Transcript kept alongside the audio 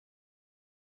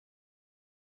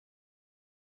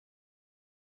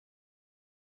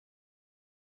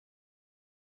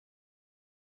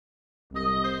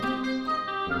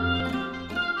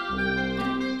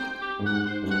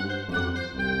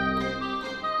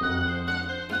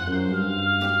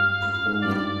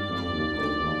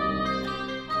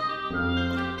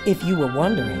If you were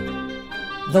wondering,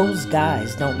 those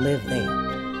guys don't live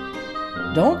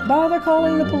there. Don't bother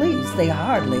calling the police. They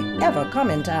hardly ever come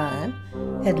in time,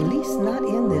 at least not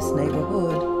in this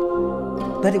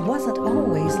neighborhood. But it wasn't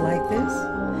always like this.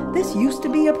 This used to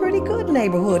be a pretty good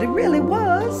neighborhood. It really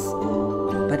was.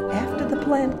 But after the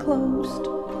plant closed,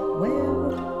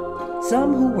 well,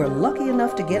 some who were lucky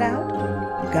enough to get out,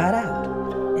 got out.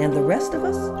 And the rest of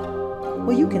us,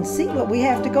 well, you can see what we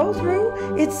have to go through.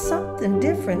 It's something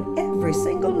different every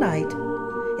single night.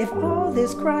 If all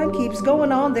this crime keeps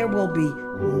going on, there will be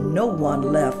no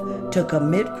one left to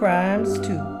commit crimes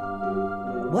to.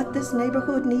 What this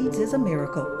neighborhood needs is a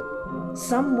miracle.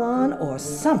 Someone or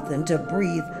something to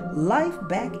breathe life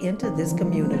back into this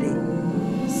community.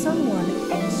 Someone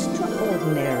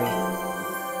extraordinary.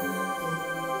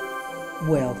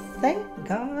 Well, thank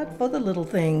God for the little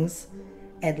things.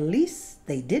 At least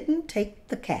they didn't take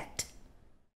the cat.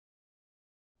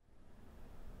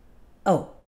 Oh.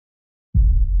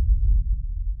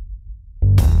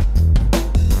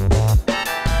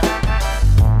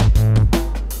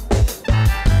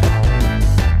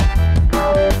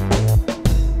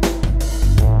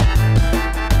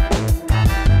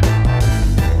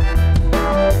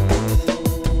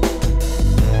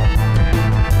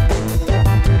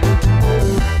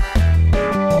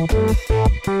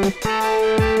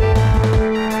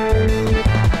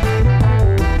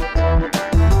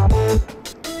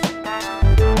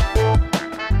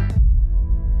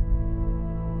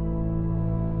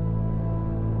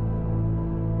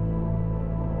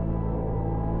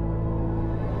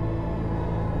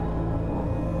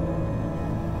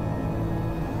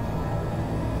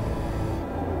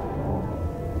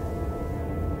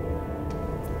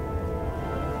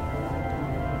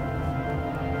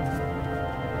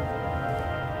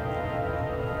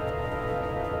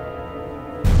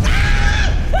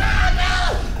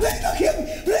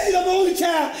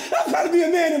 I'm trying to be a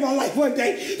man in my life one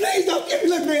day. Please don't give me,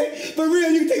 look, man. For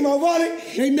real, you can take my wallet.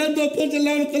 Ain't nothing but put the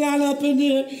line up in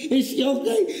there. Is she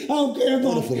okay? I don't care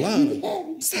about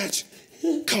it. Satch,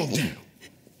 calm down.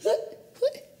 What?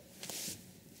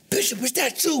 Bishop, is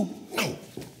that you? No.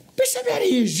 Bishop, that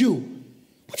is you.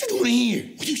 What you doing here?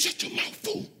 Will you shut your mouth,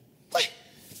 fool? What?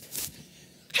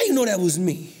 How you know that was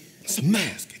me? It's a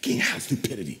mask. It can't hide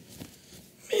stupidity.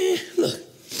 Man, look.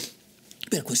 You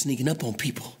better quit sneaking up on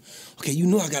people. Okay, you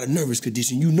know I got a nervous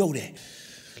condition. You know that.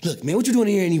 Look, man, what you doing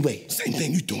here anyway? Same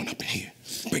thing you doing up in here.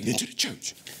 Breaking into the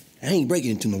church. I ain't breaking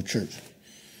into no church.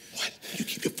 What? You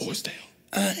keep your voice down.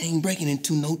 I ain't breaking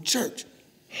into no church.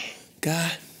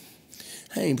 God,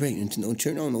 I ain't breaking into no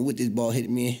church. I don't know what this ball hit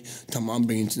me in. Talking about I'm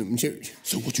breaking into no church.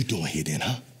 So what you doing here then,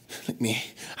 huh? Look, man,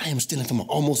 I am stealing from an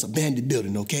almost abandoned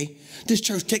building, okay? This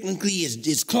church technically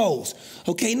is closed,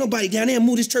 okay? Nobody down there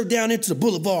move this church down into the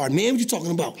boulevard, man. What you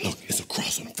talking about? Look, it's a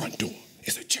cross on the front door.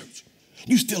 It's a church.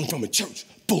 You stealing from a church,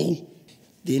 fool.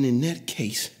 Then in that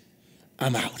case,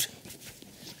 I'm out.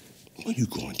 Where you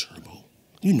going, Turbo?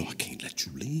 You know I can't let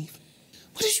you leave.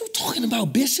 What is you talking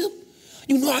about, Bishop?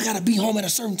 You know I gotta be home at a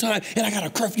certain time, and I got a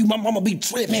curfew. My mama be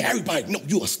tripping. Man, everybody know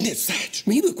you a snitch, Satch.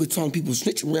 Man, you better quit telling people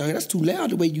snitching around here. That's too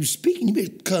loud the way you speaking. You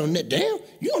better calm that down.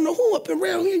 You don't know who up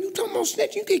around here. You talking about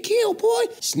snitching, you get killed, boy.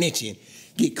 Snitching,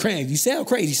 get crazy. You sound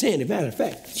crazy saying it, matter of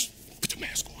fact. Put your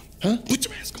mask on. Huh? Put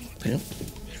your mask on. Yeah.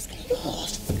 Mask on. Oh,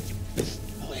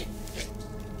 wait.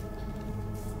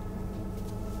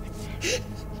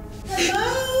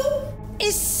 Hello?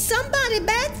 Is somebody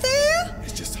back there?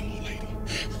 It's just some old lady.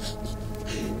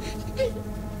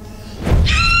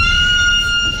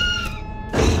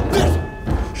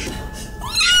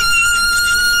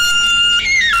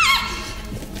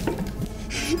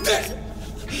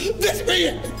 This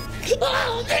man!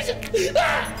 Oh, this!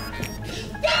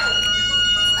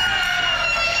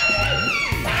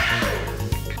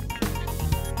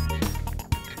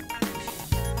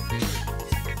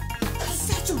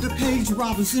 Satchel DePage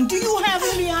Robinson, do you have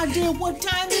any idea what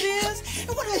time it is?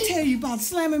 And what did I tell you about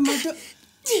slamming my door?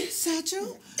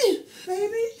 Satchel?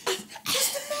 Baby? What's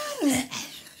the matter? I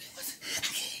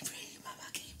can't breathe, Mama.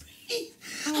 I can't breathe.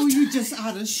 Oh, you just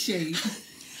out of shape.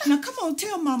 Now, come on,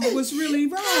 tell Mama what's really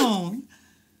wrong.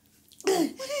 What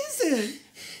is it?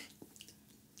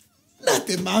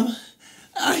 Nothing, Mama.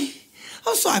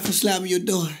 I'm sorry for slamming your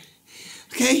door,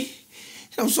 okay?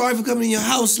 And I'm sorry for coming in your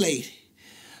house late.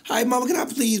 All right, Mama, can I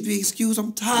please be excused?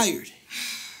 I'm tired.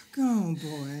 Go on,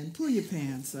 boy, and pull your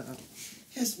pants up.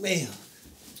 Yes, ma'am.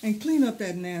 And clean up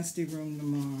that nasty room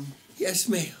tomorrow. Yes,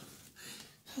 ma'am.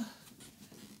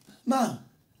 Mom.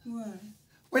 What?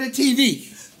 Where the TV?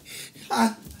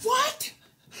 What?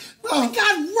 We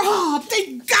got robbed.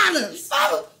 They got us.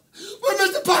 Mama, where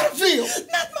Mr. Potterfield?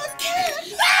 Not my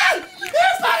kid. Ah!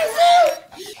 Here's my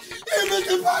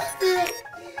Mr. Butterfield!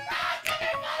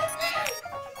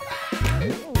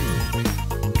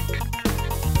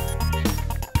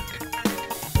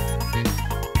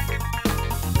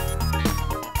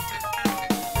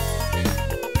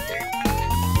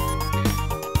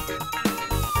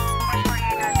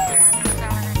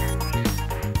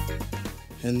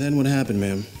 And then what happened,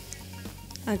 ma'am?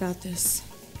 I got this.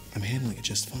 I'm handling it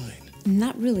just fine.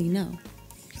 Not really, no.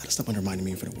 You gotta stop undermining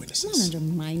me in front of witnesses. I'm not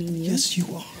undermining you. Yes,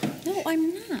 you are. No,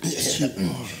 I'm not. Yes, you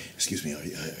are. Excuse me, are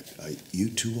you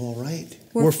two all right?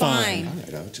 We're fine. All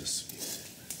right, I'll just...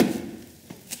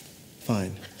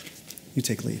 Fine. You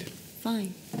take lead.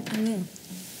 Fine, I will.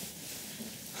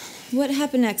 What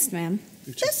happened next, ma'am?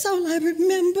 That's all I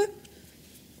remember.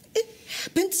 It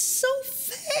happened so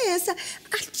fast.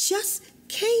 I just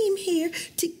came here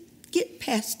to get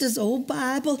Pastor's old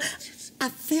Bible. I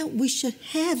felt we should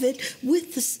have it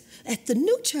with us at the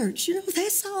new church. You know,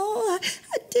 that's all. I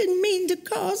didn't mean to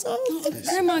cause all this.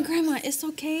 Grandma, it's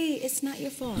okay. It's not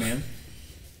your fault. Ma'am,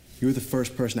 you were the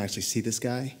first person to actually see this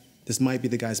guy. This might be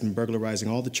the guy who's been burglarizing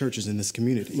all the churches in this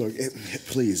community. Look,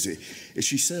 please, if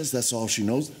she says that's all she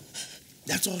knows,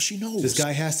 that's all she knows. This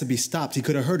guy has to be stopped. He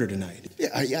could have hurt her tonight.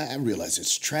 Yeah, I realize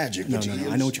it's tragic. No. But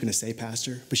I know what you're going to say,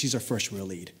 Pastor, but she's our first real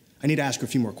lead. I need to ask her a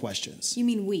few more questions. You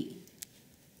mean we?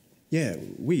 Yeah,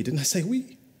 we. Didn't I say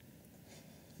we?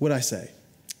 What'd I say?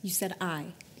 You said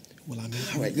I. Well, I mean...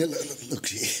 All right, look,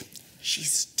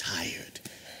 she's tired.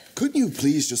 Couldn't you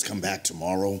please just come back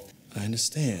tomorrow? I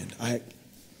understand.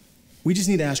 We just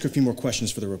need to ask her a few more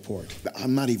questions for the report.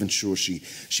 I'm not even sure she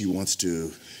wants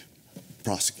to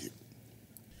prosecute.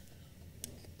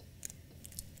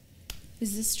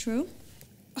 Is this true?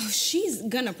 Oh, she's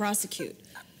gonna prosecute.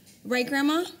 Right,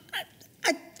 Grandma?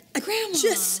 I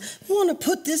just want to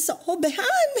put this all behind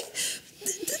me.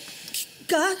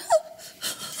 God,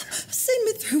 send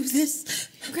me through this.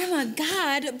 Grandma,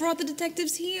 God brought the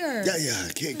detectives here. Yeah,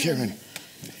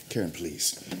 Karen,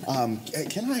 please.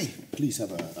 Can I please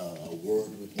have a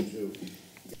word with you two?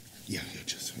 Yeah,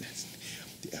 just...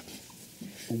 Yeah.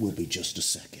 Will be just a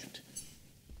second.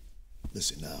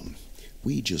 Listen,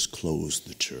 we just closed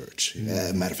the church.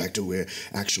 Matter of fact, we're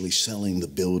actually selling the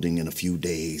building in a few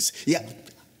days. Yeah,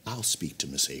 I'll speak to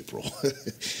Miss April.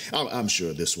 I'm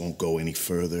sure this won't go any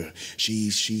further.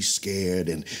 She's scared,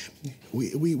 and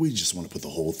we just want to put the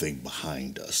whole thing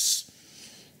behind us.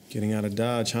 Getting out of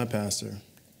Dodge, huh, Pastor?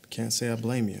 Can't say I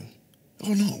blame you.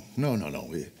 Oh, no.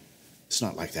 It's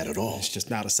not like that at all. It's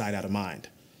just out of sight, out of mind.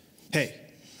 Hey,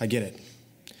 I get it.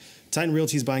 Titan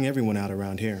Realty's buying everyone out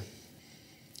around here.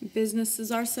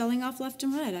 Businesses are selling off left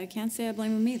and right. I can't say I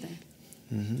blame them either.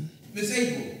 Mm-hmm. Miss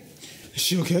April, is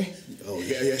she okay? Oh,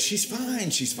 yeah, she's fine.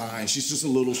 She's just a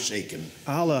little shaken.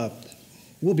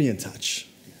 We'll be in touch.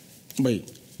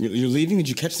 Wait, you're leaving? Did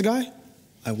you catch the guy?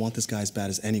 I want this guy as bad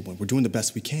as anyone. We're doing the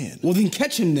best we can. Well, then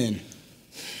catch him then.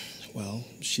 Well,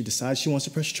 she decides she wants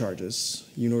to press charges.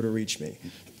 You know where to reach me.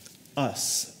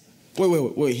 Us.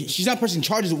 Wait. She's not pressing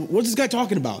charges. What's this guy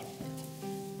talking about?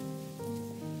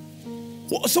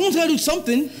 Well, someone's gotta do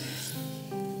something.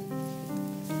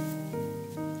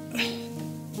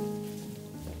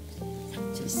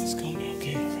 It's gonna be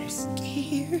okay. I'm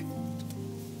scared.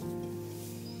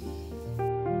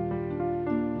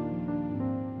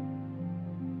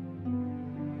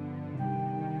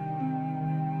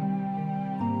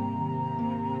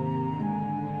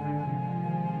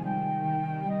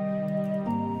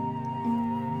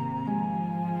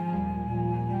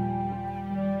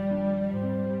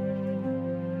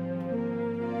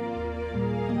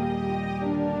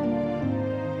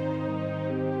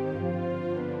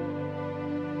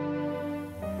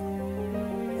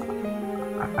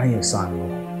 I need a sign,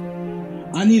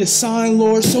 Lord. I need a sign,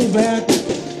 Lord, so bad.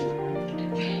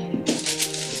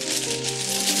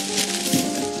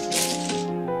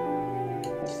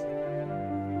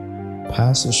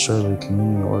 Pastor Shirley,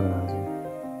 community organizer.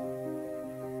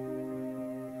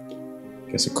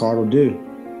 Guess a card will do.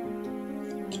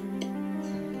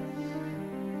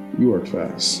 You work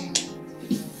fast.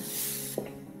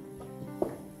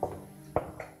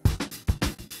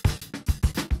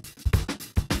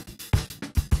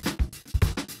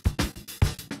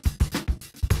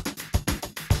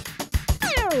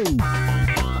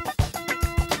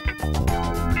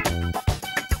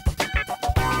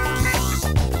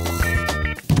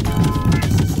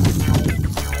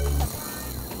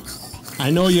 I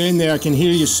know you're in there. I can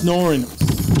hear you snoring.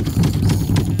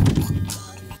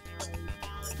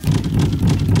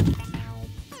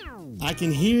 I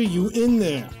can hear you in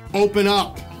there. Open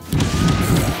up.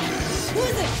 Who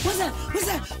is it? What's that?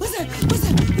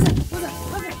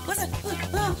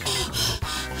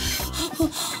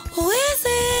 Who is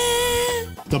it?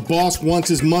 boss wants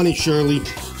his money, Shirley.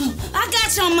 I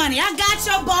got your money. I got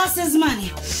your boss's money.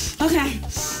 Okay.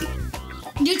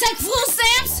 You take food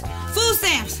stamps? Food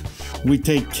stamps. We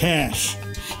take cash.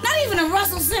 Not even a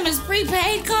Russell Simmons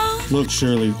prepaid card? Look,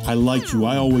 Shirley, I like you.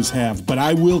 I always have. But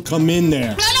I will come in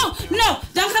there. No,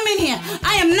 don't come in here.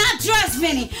 I am not dressed,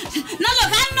 Vinny. Now,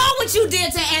 look, I know what you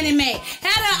did to Annie Mae.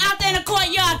 Had her out there in the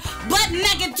courtyard, butt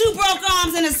naked, 2 broke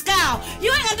arms and a scowl.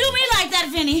 You ain't gonna do me like that,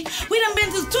 Vinny. We done been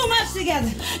through too much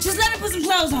together. Just let me put some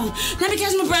clothes on. Let me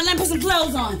catch my breath. Let me put some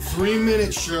clothes on. 3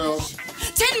 minutes, Cheryl.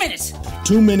 10 minutes.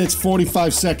 2 minutes,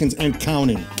 45 seconds, and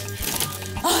counting.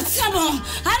 Oh, come on.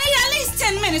 I need at least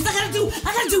 10 minutes. I gotta do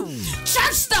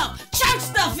church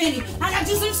stuff, Vinny. I gotta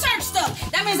do some church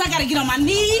stuff. That means I gotta get on my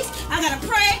knees, I gotta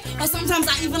pray, or sometimes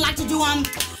I even like to do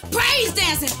praise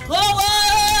dancing. Oh,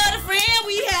 what a friend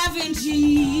we have in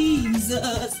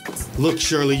Jesus. Look,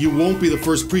 Shirley, you won't be the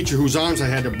first preacher whose arms I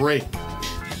had to break.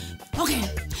 Okay,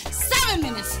 7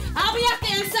 minutes. I'll be out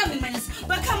there in 7 minutes.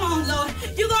 But come on, Lord,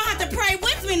 you're gonna have to pray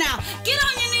with me now. Get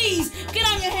on your knees. Get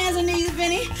on your hands and knees,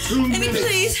 Vinny. 2 minutes. Vinny,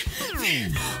 please.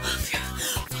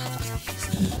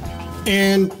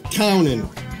 And counting.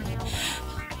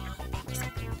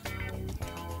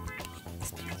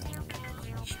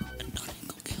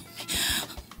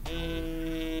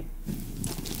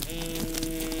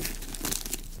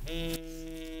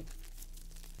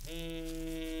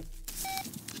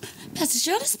 Pastor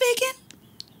Shirley speaking?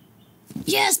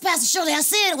 Yes, Pastor Shirley. I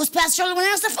said it was Pastor Shirley when I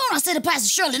answered the phone. I said to Pastor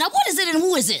Shirley. Now, what is it and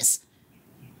who is this?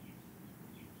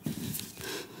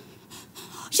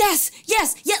 Yes!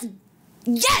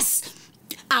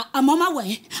 I'm on my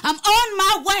way. I'm on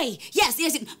my way. Yes.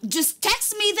 Just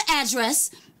text me the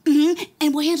address,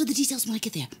 and we'll handle the details when I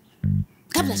get there.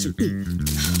 God bless you.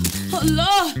 Oh,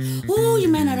 Lord. Ooh, you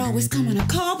may not always come on a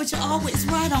call, but you're always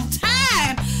right on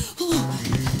time. Ooh.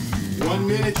 1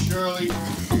 minute, Shirley.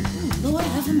 Oh, Lord,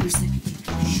 have mercy.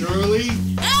 Shirley?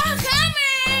 I'm coming!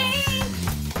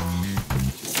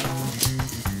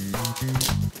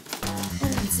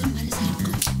 Oh, somebody's had a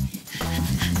coach.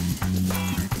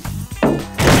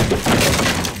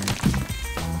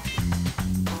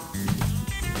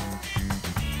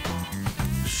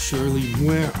 Shirley,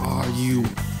 where are you?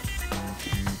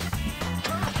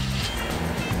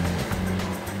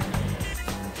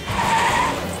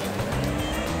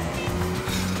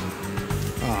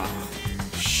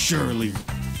 Shirley.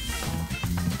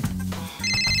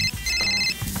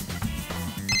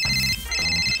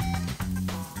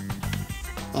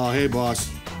 Oh, hey, boss.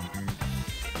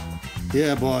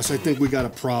 Yeah, boss, I think we got a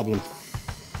problem.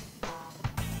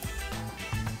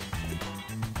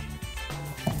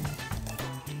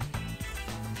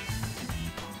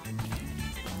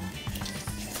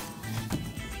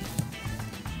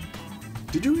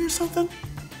 Did you hear something?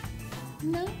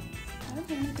 No, I don't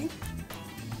hear anything.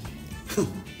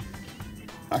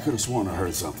 I could have sworn I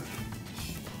heard something.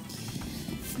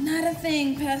 Not a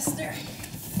thing, Pastor.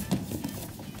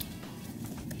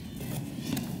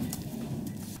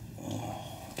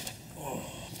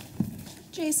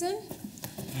 Jason?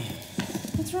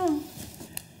 What's wrong?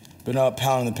 Been out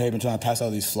pounding the pavement trying to pass out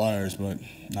these flyers, but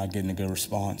not getting a good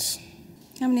response.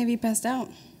 How many have you passed out?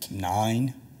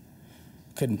 9.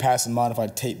 Couldn't pass them out if I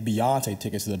taped Beyonce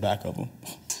tickets to the back of them.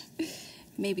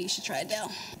 Maybe you should try Adele.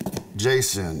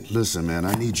 Jason, listen, man,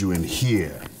 I need you in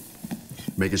here.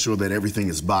 Making sure that everything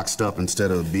is boxed up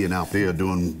instead of being out there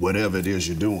doing whatever it is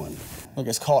you're doing. Look,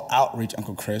 it's called outreach,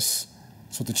 Uncle Chris.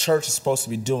 It's what the church is supposed to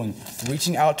be doing,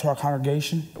 reaching out to our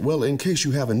congregation. Well, in case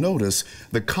you haven't noticed,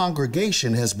 the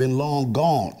congregation has been long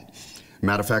gone.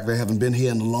 Matter of fact, they haven't been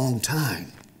here in a long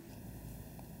time.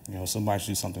 You know, somebody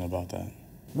should do something about that.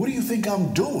 What do you think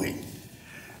I'm doing?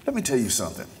 Let me tell you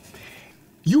something.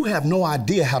 You have no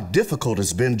idea how difficult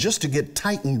it's been just to get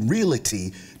Titan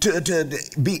Realty to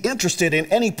be interested in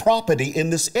any property in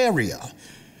this area.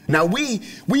 Now, we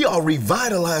are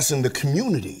revitalizing the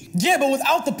community. Yeah, but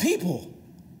without the people.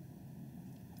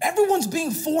 Everyone's being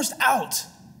forced out.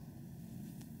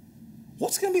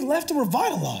 What's going to be left to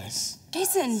revitalize?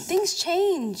 Jason, things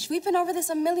change. We've been over this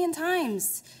a million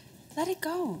times. Let it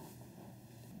go.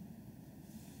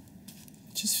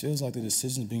 It just feels like the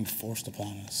decision's being forced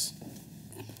upon us.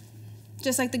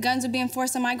 Just like the guns are being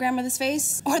forced on my grandmother's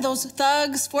face? Or those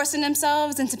thugs forcing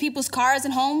themselves into people's cars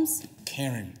and homes?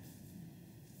 Karen,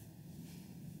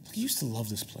 I used to love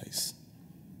this place.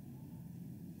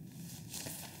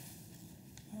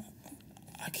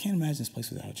 I can't imagine this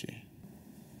place without you.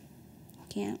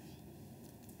 Can't.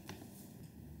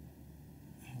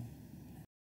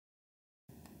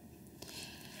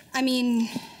 I mean,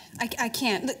 I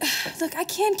can't. Look, I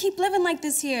can't keep living like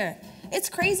this here. It's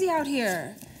crazy out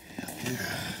here.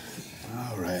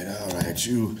 All right. all right.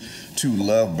 You two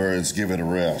lovebirds, give it a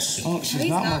rest. Oh, she's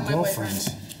not my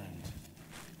girlfriend.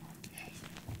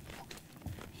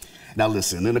 Now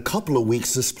listen, in a couple of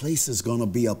weeks, this place is gonna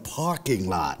be a parking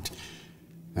lot.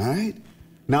 All right?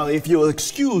 Now, if you'll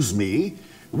excuse me,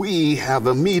 we have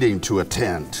a meeting to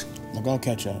attend. Look, I'll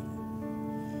catch up.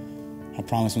 I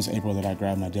promised Miss April that I'd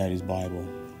grab my daddy's Bible.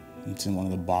 It's in one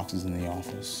of the boxes in the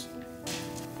office.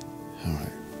 All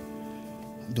right.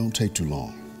 Don't take too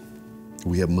long.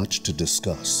 We have much to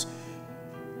discuss.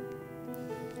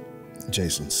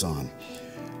 Jason, son,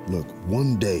 look,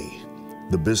 one day,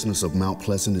 the business of Mount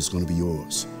Pleasant is going to be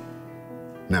yours.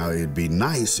 Now, it'd be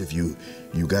nice if you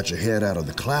got your head out of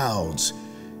the clouds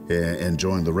and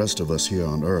joined the rest of us here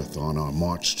on Earth on our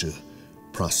march to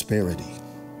prosperity.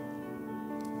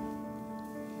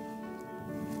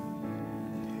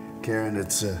 Karen,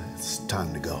 it's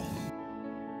time to go.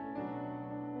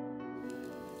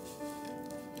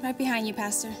 Right behind you,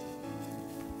 Pastor.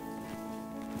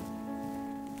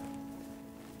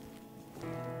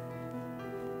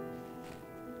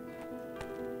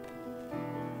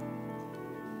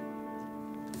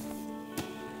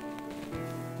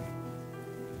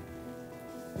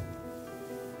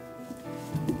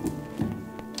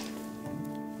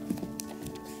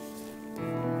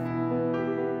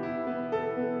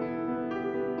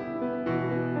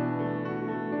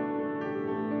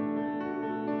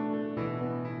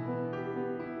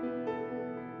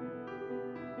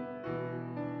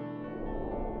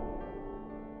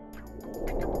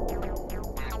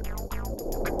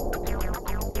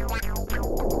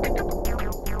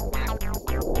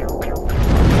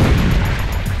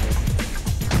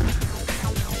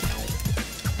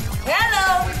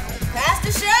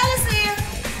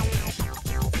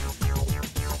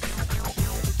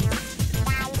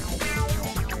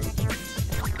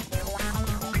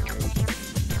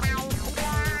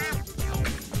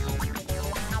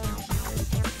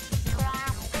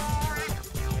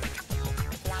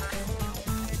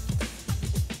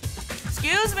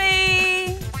 Excuse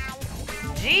me.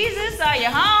 Jesus, are you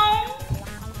home?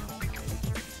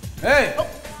 Hey! Oh.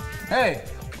 Hey,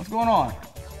 what's going on?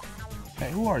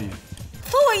 Hey, who are you?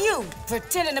 Who are you?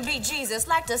 Pretending to be Jesus,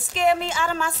 like to scare me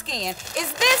out of my skin.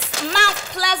 Is this Mount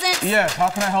Pleasant? Yes, how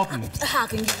can I help you? How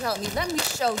can you help me? Let me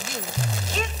show you.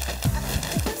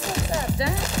 What's up,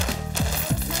 Dan?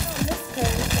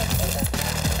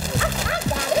 I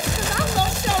got it, because I'm going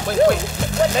to show you.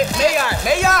 Wait,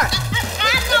 Mayor!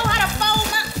 I know how to fold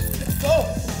my... Go!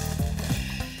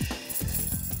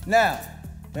 Now,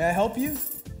 may I help you?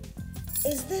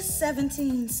 Is this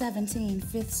 1717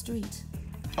 5th Street?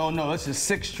 Oh, no, this is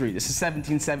 6th Street. This is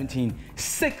 1717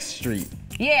 6th Street.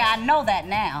 Yeah, I know that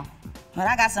now. But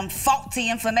I got some faulty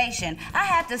information. I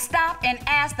had to stop and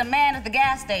ask the man at the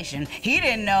gas station. He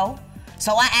didn't know.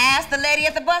 So I asked the lady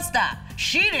at the bus stop.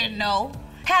 She didn't know.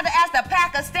 Had to ask the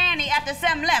Pakistani at the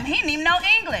 7-Eleven. He didn't even know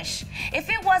English. If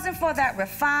it wasn't for that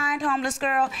refined homeless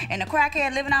girl and the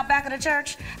crackhead living out back of the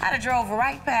church, I'd have drove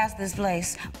right past this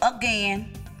place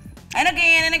again and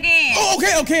again and again. Oh,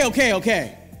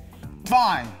 okay.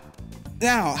 Fine.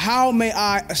 Now, how may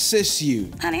I assist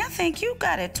you? Honey, I think you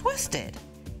got it twisted.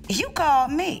 You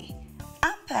called me.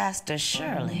 I'm Pastor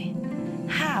Shirley.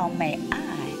 How may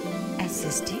I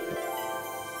assist you?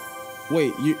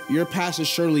 Wait, you're Pastor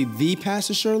Shirley, the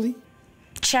Pastor Shirley?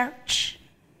 Church.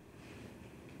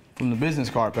 From the business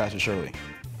card, Pastor Shirley.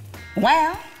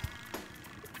 Well?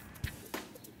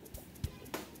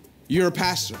 You're a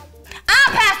pastor.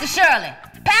 I'm Pastor Shirley.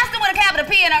 Pastor with a capital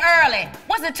P and an early.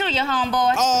 What's it to you,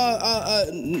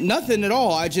 homeboy? Nothing at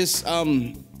all. I just,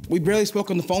 we barely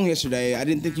spoke on the phone yesterday. I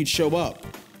didn't think you'd show up.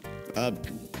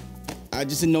 I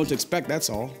just didn't know what to expect, that's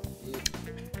all.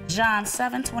 John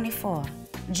 7:24.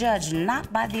 Judge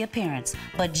not by the appearance,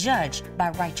 but judge by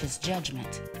righteous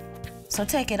judgment. So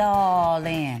take it all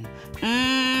in.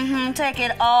 Take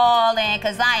it all in,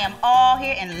 because I am all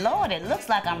here, and Lord, it looks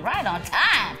like I'm right on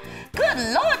time. Good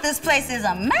Lord, this place is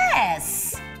a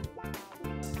mess.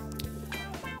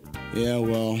 Yeah,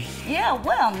 well,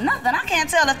 nothing. I can't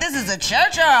tell if this is a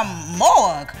church or a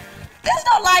morgue. There's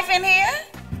no life in here.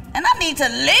 And I need to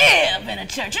live in a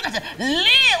church. You got to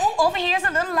live. Ooh, over here's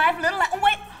a little life,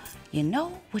 Wait. You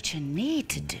know what you need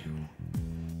to do?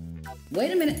 Wait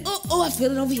a minute. Oh, I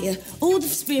feel it over here. Oh, the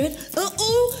spirit. Let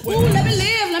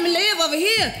me live over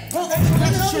here.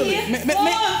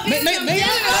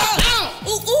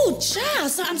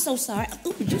 Child, I'm so sorry.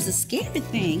 Ooh, it was a scary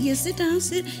thing. Here, sit down,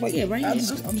 sit. Yeah, right here. I'm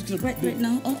just gonna... Right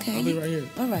now, okay. I'll be right here.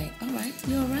 All right.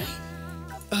 You all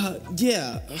right?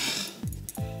 Yeah.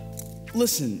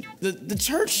 Listen, the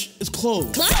church is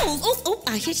closed. Closed? Oh,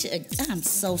 I hit you. I'm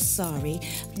so sorry.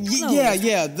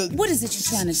 Yeah. What is it you're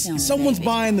trying to tell me? Someone's baby?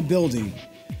 buying the building.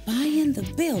 Buying the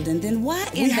building? Then why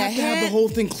in We the have to have the whole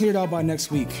thing cleared out by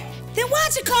next week. Then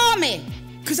why'd you call me?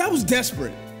 Because I was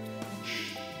desperate.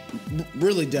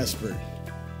 Really desperate.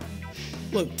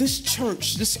 Look, this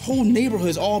church, this whole neighborhood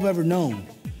is all I've ever known.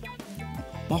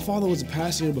 My father was a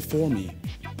pastor here before me.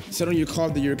 It said on your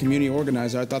card that you're a community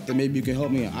organizer. I thought that maybe you could help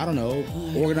me, I don't know,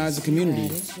 organize the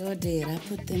community. It sure did. I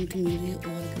put them community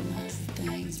organized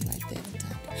things like that at the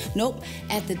top. Nope,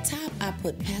 at the top I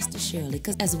put Pastor Shirley,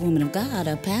 because as a woman of God,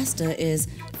 a pastor is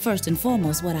first and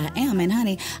foremost what I am. And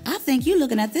honey, I think you're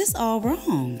looking at this all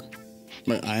wrong.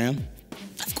 But I am?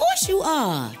 Of course you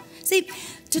are. See,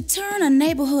 to turn a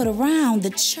neighborhood around, the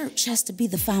church has to be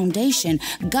the foundation.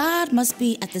 God must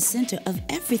be at the center of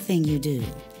everything you do.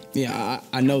 Yeah,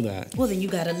 I know that. Well, then you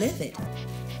gotta live it.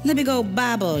 Let me go,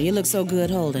 Bible. You look so good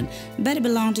holding. Bet it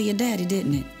belonged to your daddy,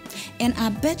 didn't it? And I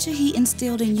bet you he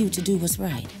instilled in you to do what's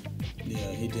right. Yeah,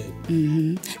 he did.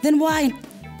 Mm-hmm. Then why,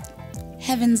 in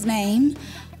heaven's name,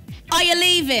 are you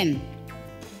leaving?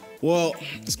 Well,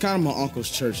 it's kind of my uncle's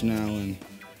church now, and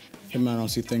him and I don't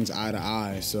see things eye to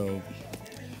eye, so...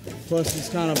 Plus, it's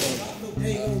kind of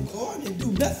a...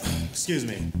 Excuse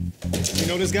me. You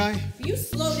know this guy? Will you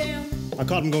slow down? I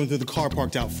caught him going through the car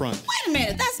parked out front. Wait a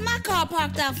minute, that's my car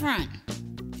parked out front.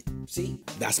 See,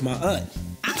 that's my aunt.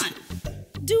 Aunt?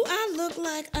 Do I look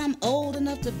like I'm old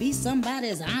enough to be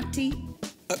somebody's auntie?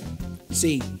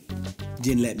 See,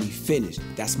 didn't let me finish.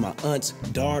 That's my aunt's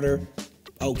daughter.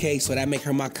 Okay, so that make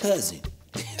her my cousin.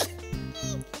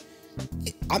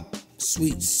 I'm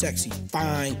sweet, sexy,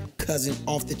 fine cousin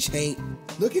off the chain.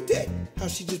 Look at that. How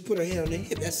she just put her hand on her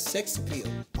hip. That's sex appeal.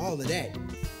 All of that.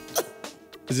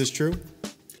 Is this true?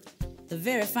 The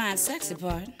very fine, sexy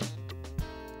part.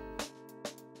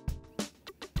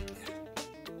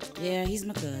 Yeah, he's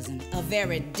my cousin. A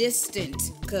very distant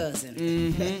cousin.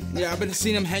 Mm-hmm. Yeah, I've been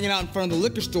seeing him hanging out in front of the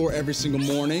liquor store every single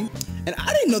morning. And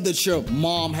I didn't know that your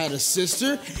mom had a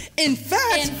sister. In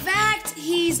fact,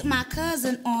 he's my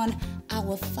cousin on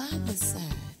our father's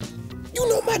side. You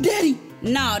know my daddy?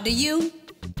 No, do you?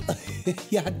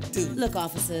 Yeah, I do. Look,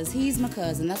 officers, he's my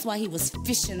cousin. That's why he was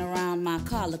fishing around my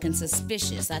car looking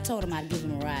suspicious. I told him I'd give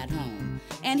him a ride home.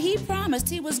 And he promised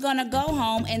he was gonna go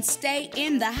home and stay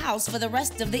in the house for the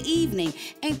rest of the evening.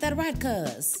 Ain't that right,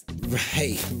 cuz?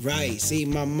 Right. See,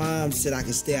 my mom said I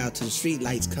could stay out till the street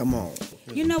lights come on.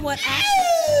 You know what?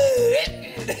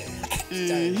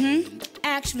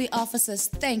 Actually, officers,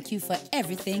 thank you for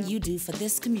everything you do for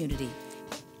this community.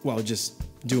 Well, just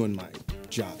doing my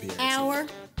job here. Our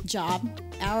job.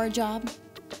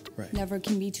 Right. Never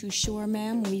can be too sure,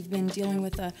 ma'am. We've been dealing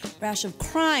with a rash of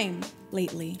crime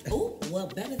lately. Oh, well,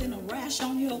 better than a rash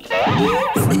on your...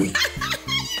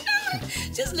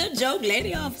 Just a little joke,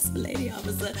 lady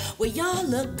officer. Well, y'all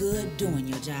look good doing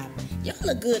your job. Y'all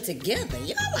look good together.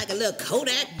 Y'all like a little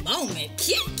Kodak moment.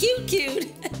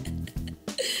 Cute.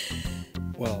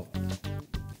 Well,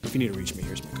 if you need to reach me,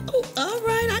 here's my card. Oh, all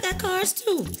right, I got cards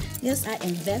too. Yes, I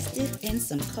invested in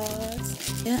some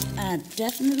cards. Yeah, I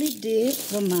definitely did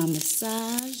for my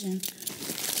massage and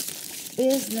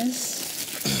business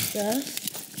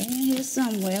stuff. And here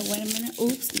somewhere. Wait a minute.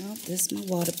 Oops, no, this is my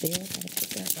water bill. Gotta put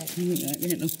that back in here.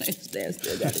 You know,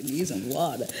 still gotta need some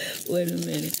water. Wait a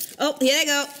minute. Oh, here they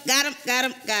go.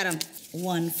 Got them.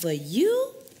 One for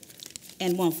you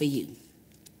and one for you.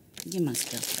 Give my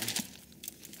stuff back.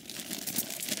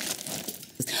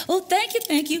 Oh, thank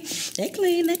you. They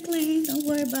clean. Don't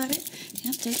worry about it.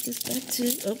 I'll take this back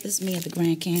too. Oh, this is me at the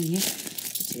Grand Canyon.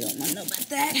 But you don't want to know about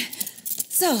that.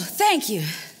 So, thank you.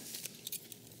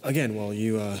 Again, well,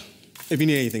 you, if you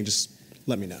need anything, just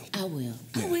let me know. I will.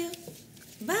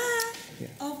 Bye,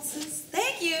 officers.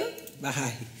 Thank you.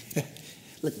 Bye.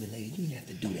 Look, my lady, you didn't have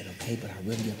to do that, okay? But I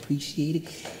really appreciate it.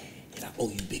 And I owe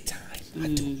you big time. I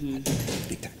do.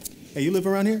 Big time. Hey, you live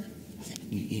around here?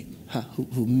 Huh?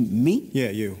 Who, me?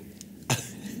 Yeah, you.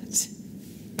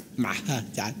 No.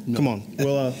 Come on,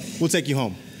 we'll take you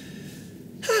home.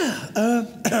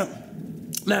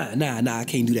 Nah, I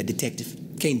can't do that, detective.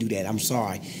 Can't do that. I'm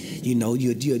sorry. You know,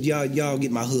 y'all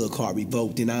get my hood card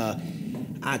revoked, and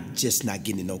I just not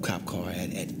getting no cop car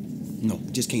no,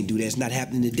 just can't do that. It's not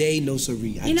happening today. No,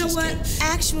 sirree. You know what?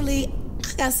 Actually,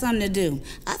 I got something to do.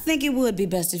 I think it would be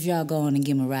best if y'all go on and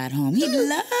give him a ride home. He'd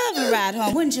love a ride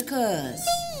home, wouldn't you, cuz?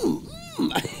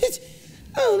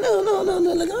 Oh, no.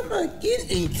 Look, I'm not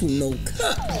getting into no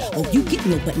cop. Oh, you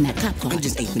getting your butt in that cop car. I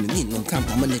just ain't finna get no cop.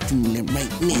 I'm gonna let you know right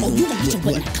now. Oh, you gonna get your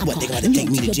butt in that cop car. What, they gotta take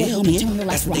me to jail, man?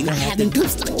 That's what they gonna have. Them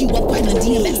cops lock you up right in the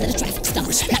DMS at a traffic stop.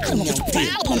 Now, I don't want you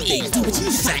proud on me. Do what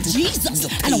you find Jesus.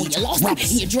 I know when you lost them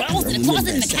in your drawers, in the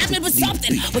closet, in the cabinet or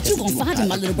something. But you gonna find him,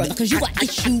 my little brother, because you got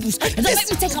issues. And don't make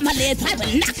me take out my lead pipe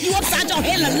and knock you upside your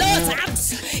head in the Lord's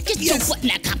house. Get your butt in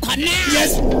that cop car now.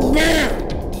 Yes, ma'am.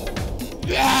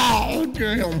 Oh,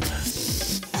 damn.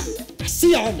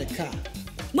 See y'all in the car.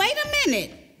 Wait a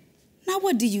minute. Now,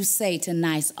 what do you say to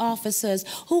nice officers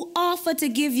who offer to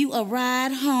give you a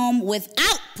ride home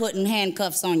without putting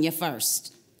handcuffs on you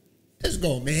first? Let's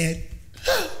go, man.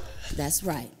 That's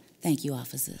right. Thank you,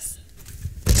 officers.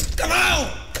 Come on!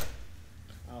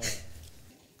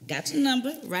 Got your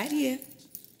number right here.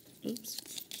 Oops.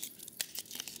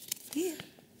 Here.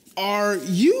 Are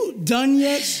you done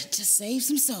yet? Just save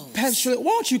some souls. Pastor Shirley,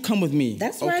 why don't you come with me?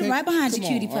 That's right, right behind you,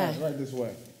 cutie pie. All right, right this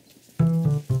way.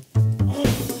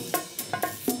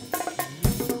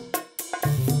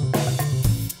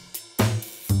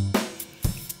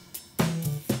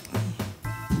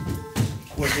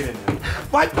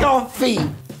 Wipe your feet.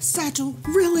 Satchel,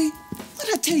 really?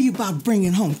 What'd I tell you about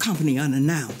bringing home company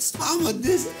unannounced? Mama,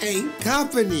 this ain't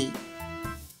company.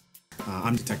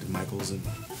 I'm Detective Michaels, and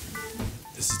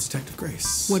this is Detective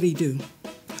Grace. What'd he do?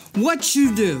 What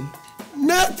you do?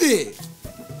 Nothing.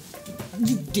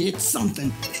 You did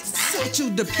something. Satchel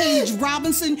DePage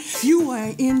Robinson, you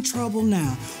are in trouble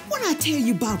now. What'd I tell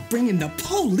you about bringing the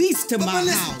police to my house?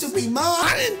 Listen to me, Mom.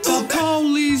 I didn't do The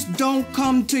police don't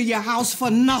come to your house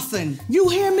for nothing. You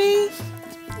hear me?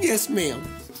 Yes, ma'am.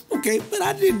 Okay, but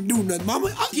I didn't do nothing,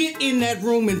 Mama. Get in that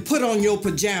room and put on your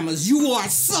pajamas. You are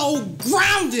so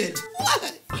grounded.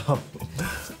 What?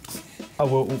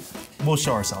 We'll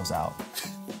show ourselves out.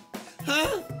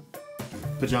 Huh?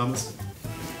 Pajamas?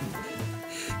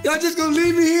 Y'all just gonna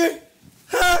leave me here?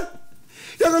 Huh?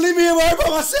 Y'all gonna leave me here right by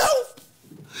myself?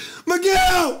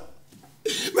 Miguel!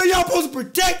 Man, y'all supposed to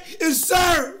protect and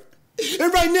serve.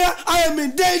 And right now, I am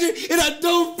in danger and I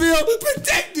don't feel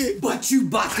protected. But you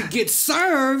about to get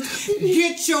served.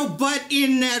 Get your butt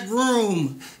in that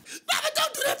room. Mama,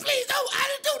 don't do that, please. No, I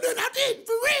didn't do nothing. I did,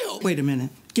 for real. Wait a minute.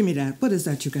 Give me that. What is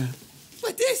that you got?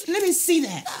 What this? Let me see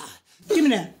that. Give me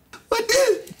that. What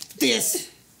this? This.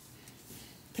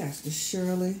 Pastor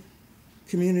Shirley,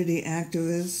 community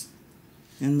activist,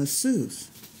 and masseuse.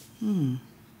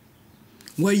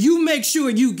 Well, you make sure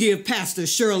you give Pastor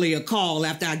Shirley a call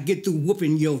after I get through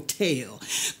whooping your tail.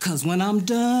 Because when I'm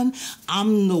done,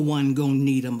 I'm the one gonna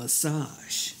need a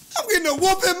massage. I'm getting a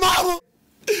whooping, Mama.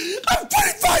 I'm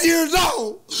 25 years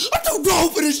old. I'm too grown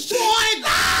for this shit. Boy,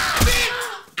 bitch,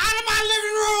 out of my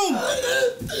living room.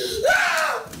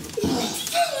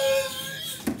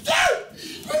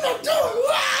 What am I doing?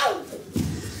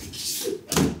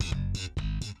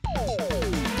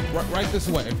 Right this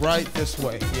way. Right this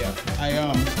way. Yeah.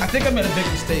 I think I made a big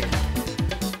mistake.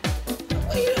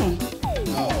 What are you doing?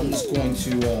 I'm just going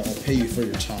to pay you for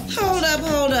your time. Hold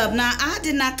up. Now, I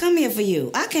did not come here for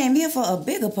you. I came here for a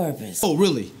bigger purpose. Oh,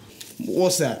 really?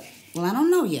 What's that? Well, I don't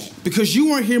know yet. Because you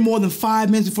weren't here more than 5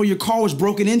 minutes before your car was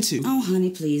broken into. Oh, honey,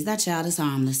 please. That child is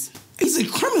harmless. He's a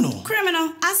criminal.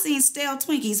 Criminal? I seen stale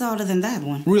Twinkies harder than that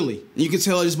one. Really? And you can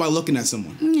tell just by looking at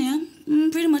someone. Yeah,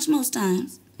 pretty much most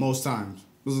times. Most times.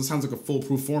 It sounds like a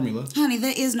foolproof formula. Honey,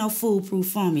 there is no foolproof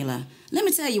formula. Let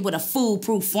me tell you what a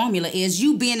foolproof formula is.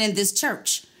 You being in this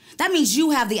church. That means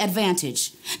you have the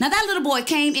advantage. Now, that little boy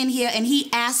came in here and he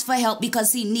asked for help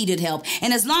because he needed help.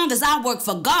 And as long as I work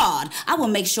for God, I will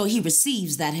make sure he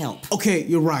receives that help. Okay,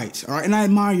 you're right. All right, and I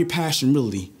admire your passion,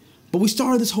 really. But we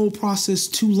started this whole process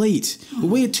too late. We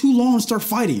waited too long to start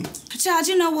fighting. Child,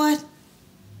 you know what?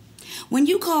 When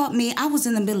you called me, I was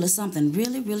in the middle of something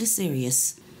really, really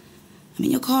serious. I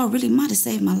mean, your call really might have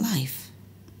saved my life.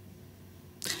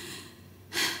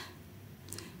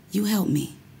 You help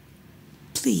me.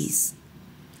 Please,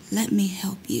 let me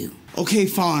help you. Okay,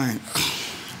 fine.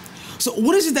 So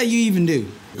what is it that you even do?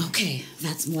 Okay,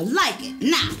 that's more like it.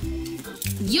 Now,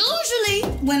 usually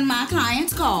when my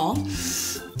clients call,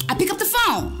 I pick up the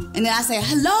phone and then I say,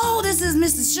 hello, this is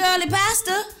Mrs. Shirley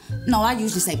Pastor. No, I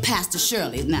usually say Pastor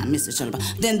Shirley, not Mrs. Shirley.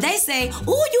 Then they say,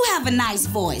 ooh, you have a nice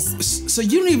voice. So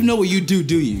you don't even know what you do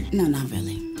you? No, not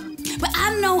really. But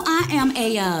I know I am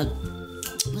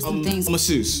what's some things? A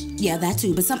masseuse. Yeah, that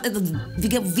too. But something, a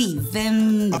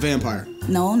vampire.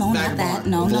 No, not that.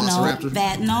 No.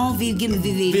 That, no, give me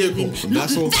Vehicle.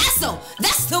 Vessel. Vessel.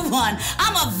 That's the one.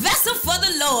 I'm a vessel for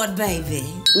the Lord, baby.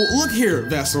 Well, look here,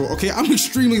 Vessel, okay? I'm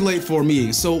extremely late for a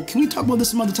meeting, so can we talk about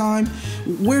this some other time?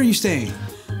 Where are you staying?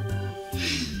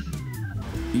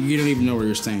 You don't even know where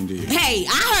you're staying, do you? Hey,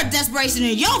 I heard desperation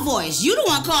in your voice. You the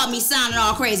one called me sounding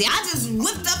all crazy. I just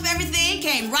whipped up everything,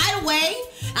 came right away.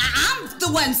 I'm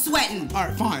the one sweating. All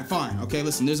right, fine. Okay,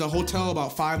 listen, there's a hotel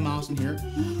about 5 miles from here.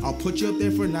 I'll put you up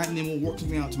there for a night, and then we'll work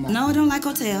something out tomorrow. No, I don't like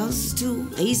hotels. Too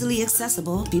easily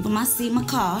accessible. People might see my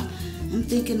car. I'm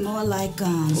thinking more like,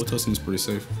 Hotel seems pretty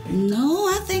safe. No,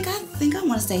 I think I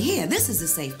want to stay here. This is a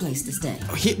safe place to stay.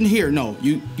 Here? No,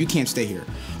 you can't stay here.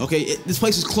 Okay, this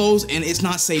place is closed, and it's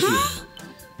not safe here.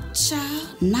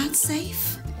 Child, not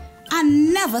safe? I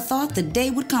never thought the day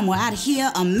would come where I'd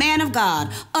hear a man of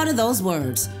God utter those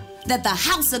words. That the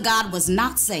house of God was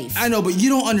not safe. I know, but you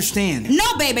don't understand.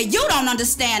 No, baby, you don't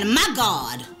understand my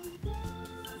God.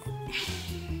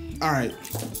 All right,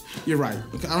 you're right.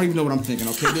 Okay, I don't even know what I'm thinking,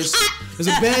 okay? There's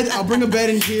a bed. I'll bring a bed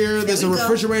in here. There's a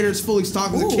refrigerator. It's fully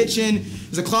stocked. There's a kitchen.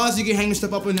 There's a closet. You can hang your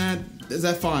stuff up in that. Is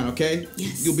that fine, okay?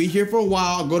 Yes. You'll be here for a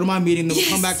while. I'll go to my meeting. Then we'll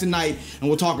come back tonight, and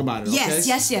we'll talk about it, okay?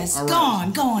 Yes. All Go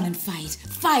right. on and fight.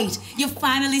 Fight. You're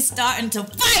finally starting to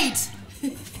fight.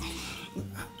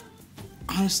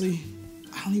 Honestly,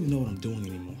 I don't even know what I'm doing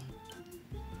anymore.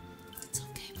 It's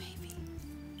okay, baby.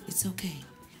 It's okay.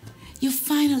 You're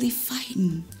finally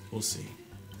fighting. We'll see.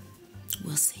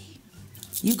 We'll see.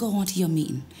 You go on to your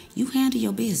meeting. You handle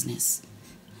your business.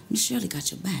 Miss Shirley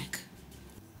got your back.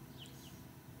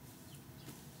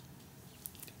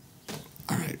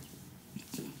 All right.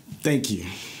 Thank you.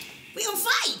 We gonna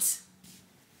fight.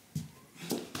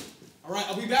 All right,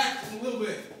 I'll be back in a little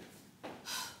bit.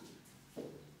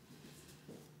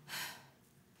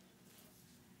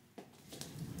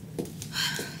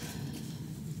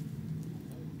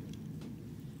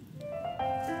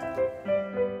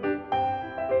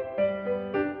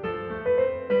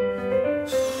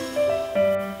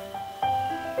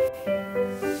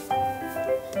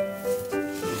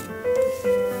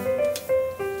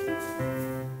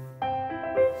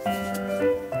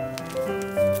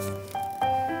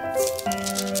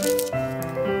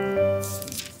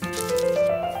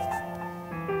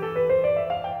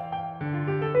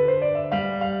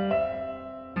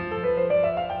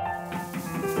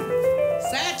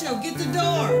 Get the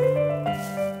door.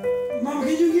 Mama,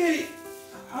 can you get it?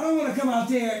 I don't want to come out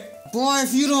there. Boy,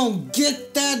 if you don't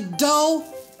get that dough.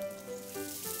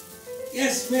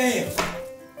 Yes, ma'am.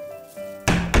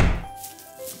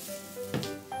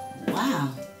 Wow.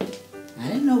 I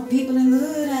didn't know people in the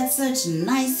hood had such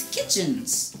nice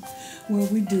kitchens. Well,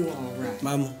 we do all right.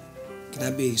 Mama, can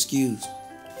I be excused?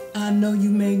 I know you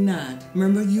may not.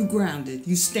 Remember, you grounded.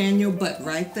 You stand your butt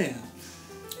right there.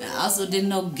 I also didn't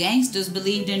know gangsters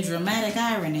believed in dramatic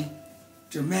irony.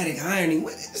 Dramatic irony?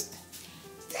 What is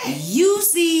that? You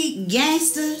see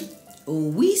gangster,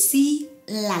 we see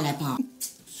lollipop.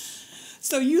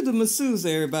 So you the masseuse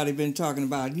everybody been talking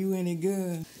about. You any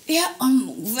good? Yeah,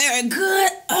 I'm very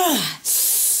good.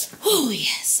 Oh,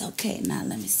 yes. Okay, now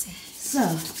let me see.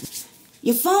 So,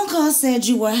 your phone call said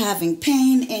you were having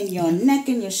pain in your neck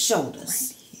and your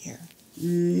shoulders. Right here.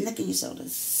 Neck and your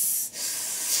shoulders.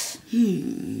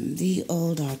 The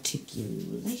old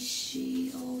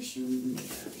articulation,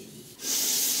 humility.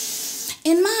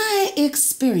 In my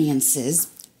experiences,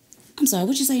 I'm sorry,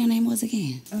 what'd you say your name was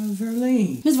again?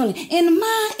 Verlene. Miss Verlene, in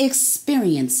my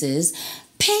experiences,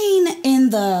 pain in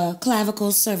the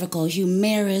clavicle, cervical,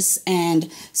 humerus,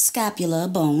 and scapula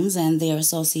bones and their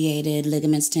associated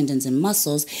ligaments, tendons, and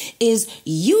muscles is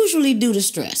usually due to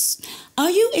stress. Are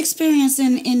you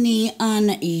experiencing any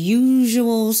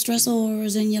unusual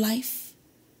stressors in your life?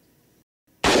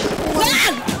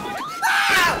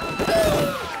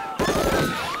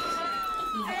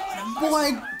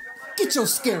 Boy, get your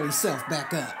scary self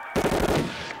back up.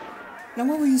 Now,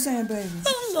 what were you saying, baby?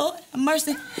 Oh, Lord have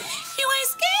mercy. You ain't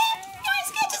scared? You ain't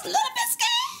scared? Just a little bit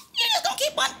scared? You just gonna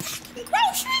keep unpacking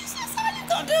groceries? That's all you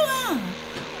gonna do, huh?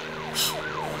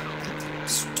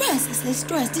 Stress. I say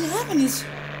stress. Do you have any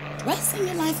stress in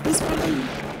your life, Miss Verlene?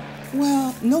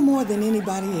 Well, no more than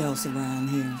anybody else around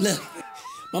here. Look,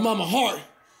 my mama heart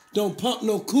don't pump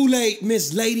no Kool-Aid,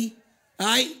 Miss Lady. All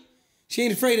right? She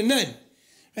ain't afraid of nothing.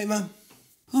 Right, Mom?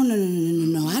 Oh,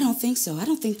 no. I don't think so. I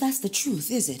don't think that's the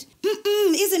truth, is it?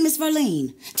 Is it, Miss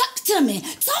Verlene? Talk to me.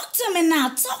 Talk to me now.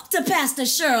 Talk to Pastor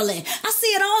Shirley. I see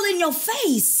it all in your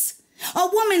face. A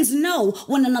woman's know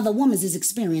when another woman's is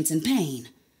experiencing pain,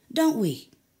 don't we?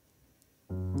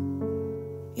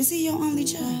 Is he your only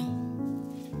child?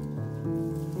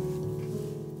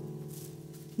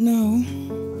 No.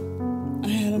 I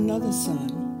had another son,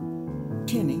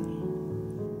 Kenny.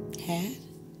 Had?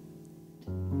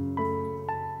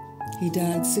 He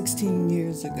died 16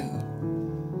 years ago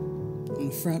on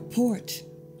the front porch.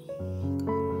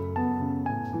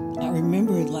 I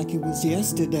remember it like it was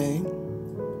yesterday.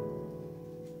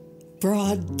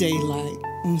 broad daylight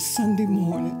on Sunday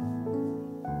morning.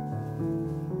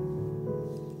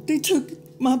 They took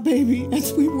my baby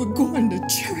as we were going to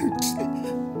church.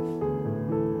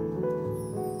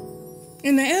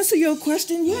 And to answer your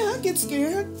question, yeah, I get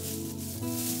scared.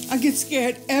 I get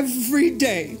scared every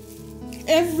day.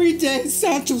 Every day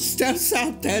Satchel steps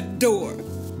out that door.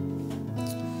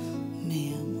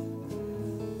 Ma'am,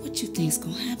 what you think's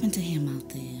gonna happen to him out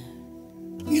there?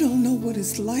 You don't know what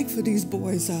it's like for these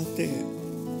boys out there.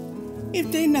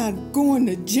 If they not going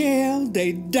to jail,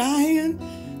 they dying.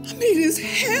 I mean, it's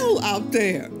hell out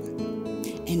there.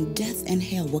 And death and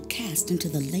hell were cast into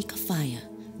the lake of fire.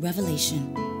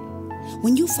 Revelation.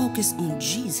 When you focus on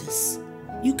Jesus,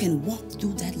 you can walk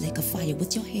through that lake of fire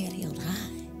with your head held high.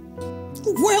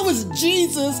 Where was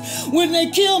Jesus when they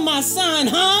killed my son,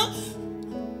 huh?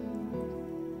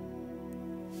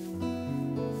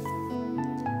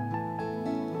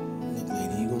 Look,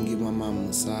 lady, you gonna give my mama a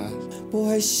massage?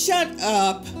 Boy, shut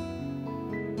up.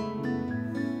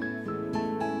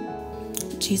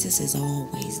 Jesus is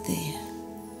always there.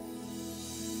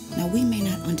 Now, we may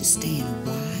not understand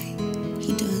why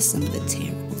he does some of the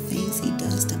terrible things he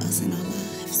does to us in our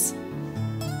lives,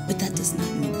 but that does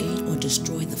not negate or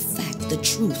destroy the fact, the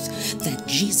truth, that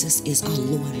Jesus is our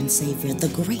Lord and Savior, the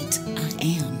great I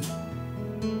am.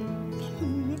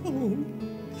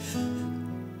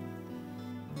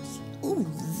 Oh,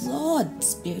 Lord,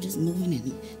 Spirit is moving in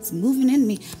me. It's moving in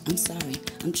me. I'm sorry.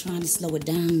 I'm trying to slow it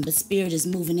down, but Spirit is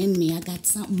moving in me. I got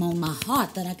something on my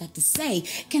heart that I got to say.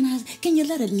 Can you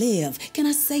let it live? Can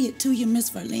I say it to you,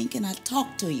 Miss Verlene? Can I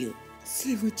talk to you?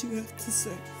 Say what you have to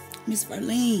say. Miss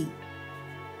Verlene,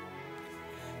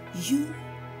 you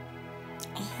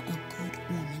are a good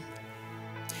woman.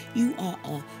 You are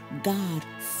a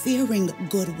God-fearing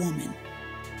good woman.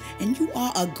 And you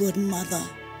are a good mother.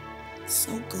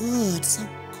 So good, so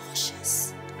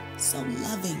cautious, so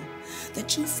loving,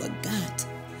 that you forgot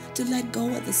to let go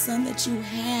of the son that you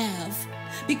have,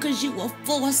 because you were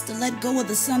forced to let go of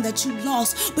the son that you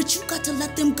lost. But you got to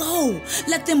let them go.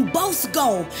 Let them both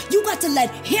go. You got to let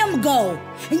him go.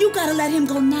 And you got to let him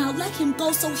go now. Let him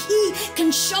go so he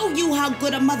can show you how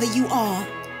good a mother you are.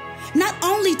 Not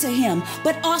only to him,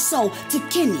 but also to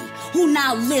Kenny, who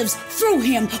now lives through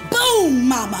him. Boom,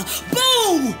 mama.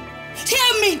 Boom.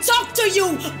 Hear me talk to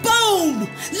you. Boom.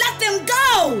 Let them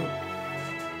go.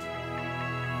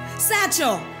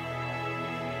 Satchel,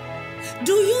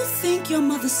 do you think your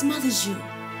mother smothers you?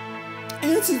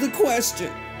 Answer the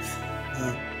question.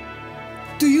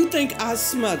 Do you think I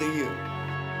smother you?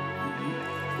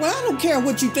 Well, I don't care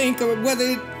what you think or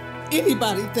whether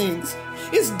anybody thinks.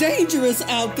 It's dangerous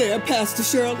out there, Pastor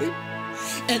Shirley.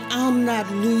 And I'm not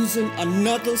losing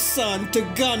another son to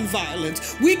gun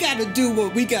violence. We got to do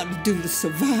what we got to do to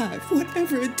survive.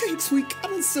 Whatever it takes, we got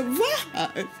to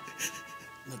survive.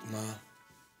 Look, Ma,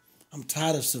 I'm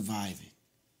tired of surviving.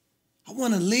 I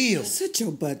want to live. Sit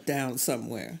your butt down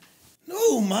somewhere.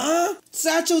 No, Ma.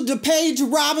 Satchel DePage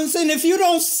Robinson, if you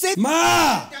don't sit...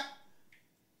 Ma!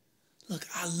 Look,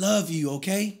 I love you,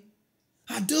 okay?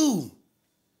 I do.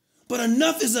 But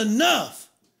enough is enough.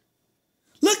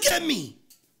 Look at me.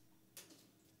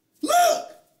 Look.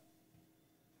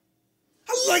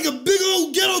 I look like a big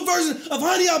old ghetto version of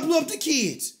Honey, I Blew Up the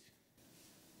Kids.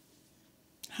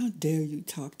 How dare you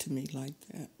talk to me like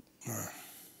that? I'm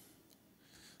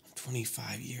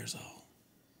 25 years old.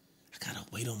 I gotta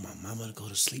wait on my mama to go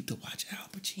to sleep to watch Al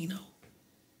Pacino.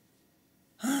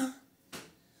 Huh?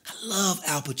 I love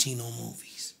Al Pacino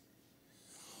movies.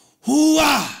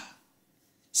 Hoo-ah!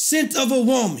 Scent of a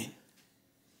Woman.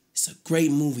 It's a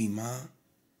great movie, Ma.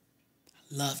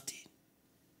 I loved it.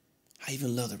 I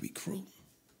even love The Recruit.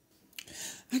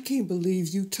 I can't believe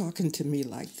you talking to me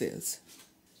like this.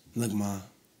 Look, Ma,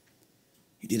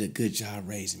 you did a good job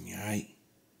raising me, all right?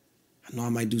 I know I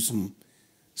might do some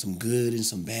good and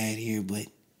some bad here, but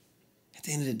at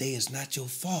the end of the day, it's not your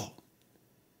fault.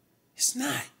 It's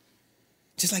not.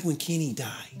 Just like when Kenny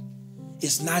died.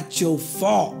 It's not your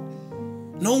fault.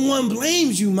 No one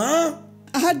blames you, Ma.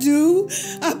 I do.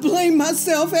 I blame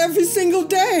myself every single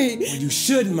day. Well, you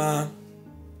shouldn't, Ma.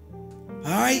 All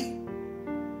right?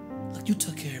 Look, you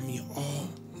took care of me all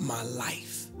my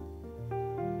life.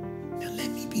 Now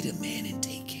let me be the man and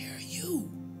take care of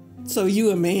you. So you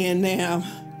a man now?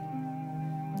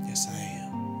 Yes, I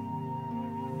am.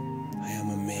 I am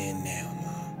a man now,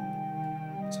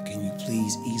 Mom. So can you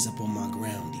please ease up on my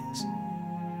groundings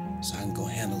so I can go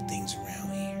handle things around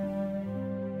here?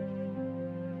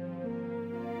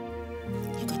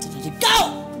 You got to let it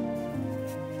go!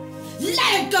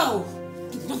 Let it go!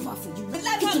 Get it off of you.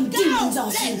 Let it go! Let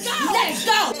it go! Let it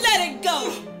go! Let it go!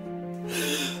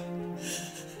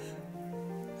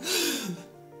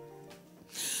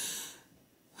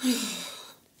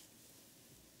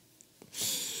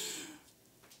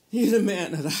 You're the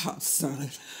man of the house, son.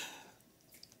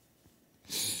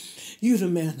 You're the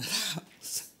man of the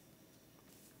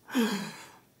house.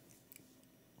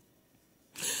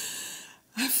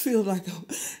 I feel like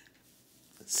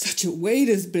such a weight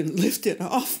has been lifted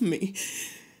off me.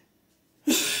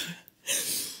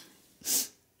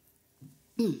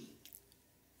 Well,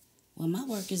 my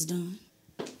work is done.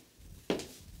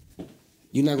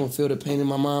 You're not gonna feel the pain in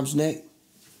my mom's neck?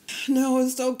 No,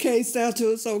 it's okay,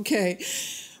 Satchel, it's okay.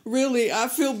 Really, I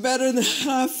feel better than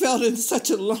I felt in such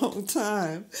a long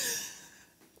time.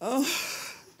 Oh.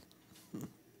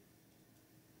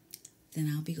 Then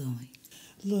I'll be going.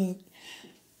 Look,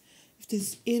 if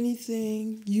there's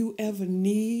anything you ever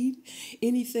need,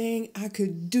 anything I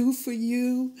could do for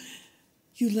you,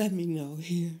 you let me know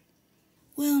here.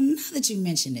 Well, now that you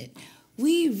mention it,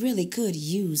 we really could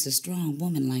use a strong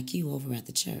woman like you over at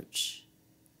the church.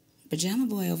 Pajama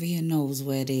Boy over here knows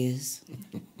where it is.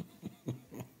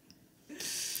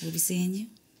 We'll be seeing you.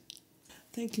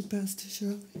 Thank you, Pastor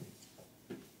Shirley.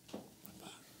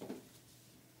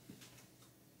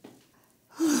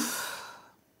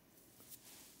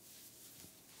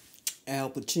 Al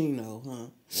Pacino, huh?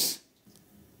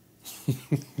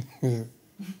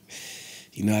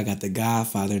 You know, I got The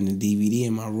Godfather and the DVD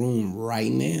in my room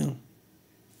right now.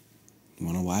 You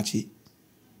wanna watch it?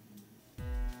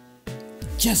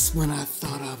 Just when I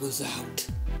thought I was out,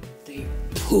 they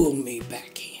pulled me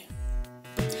back in.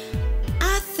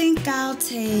 I think I'll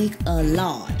take a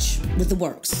large with the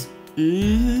works.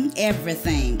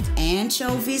 Everything.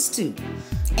 Anchovies, too.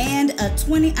 And a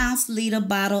 20-ounce liter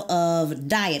bottle of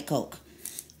Diet Coke.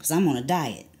 Because I'm on a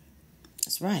diet.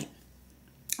 That's right.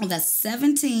 Oh, that's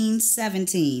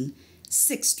 1717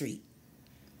 6th Street.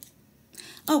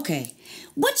 Okay.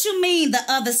 What you mean the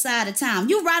other side of town?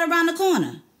 You right around the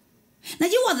corner. Now,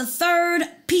 you are the third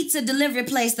pizza delivery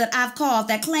place that I've called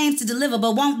that claims to deliver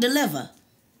but won't deliver.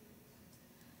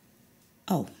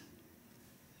 Oh.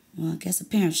 Well, I guess a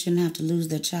parent shouldn't have to lose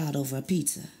their child over a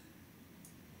pizza.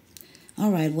 All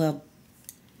right, well,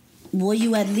 will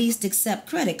you at least accept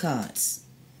credit cards?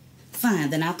 Fine,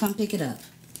 then I'll come pick it up.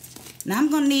 Now,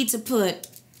 I'm going to need to put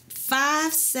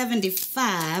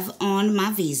 $5.75 on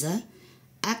my Visa.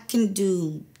 I can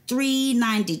do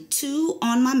 $3.92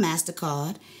 on my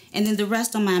MasterCard, and then the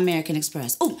rest on my American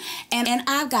Express. Oh, and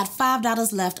I've got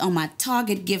 $5 left on my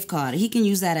Target gift card. He can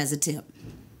use that as a tip.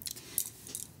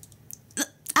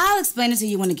 I'll explain it to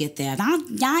you when I get there.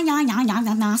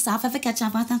 South Africa,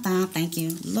 thank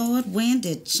you. Lord, when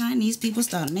did Chinese people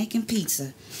start making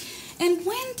pizza? And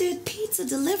when did pizza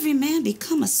delivery man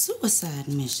become a suicide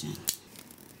mission?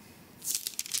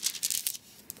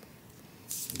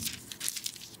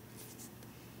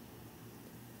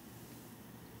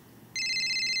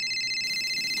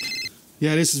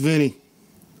 Yeah, this is Vinny.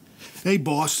 Hey,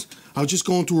 boss. I was just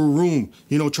going through her room,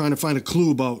 trying to find a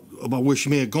clue about where she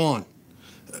may have gone.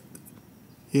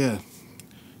 Yeah,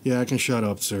 I can shut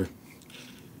up, sir.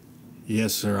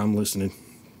 Yes, sir, I'm listening.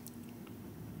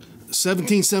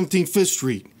 1717 5th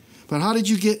Street. But how did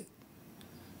you get...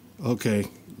 Okay,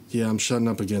 yeah, I'm shutting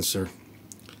up again, sir.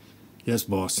 Yes,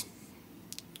 boss.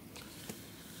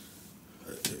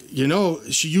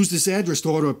 She used this address to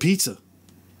order a pizza.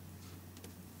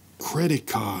 Credit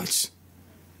cards.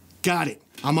 Got it.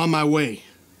 I'm on my way.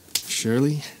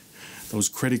 Shirley, those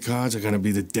credit cards are gonna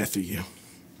be the death of you.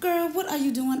 Girl, what are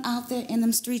you doing out there in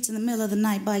them streets in the middle of the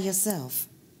night by yourself?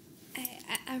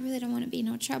 I really don't want to be in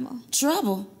no trouble.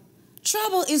 Trouble?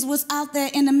 Trouble is what's out there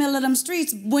in the middle of them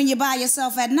streets when you're by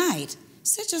yourself at night.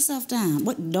 Sit yourself down.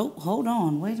 What? No, hold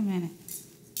on. Wait a minute.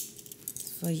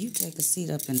 Before you take a seat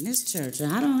up in this church.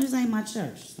 This ain't my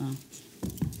church, so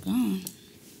go on.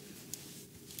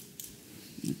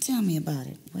 Tell me about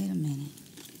it. Wait a minute.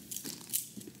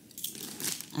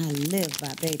 I live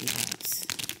by baby wipes.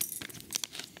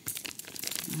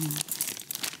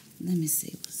 Let me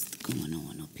see what's going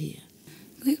on up here.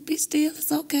 Be still,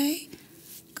 it's okay.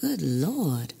 Good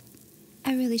Lord.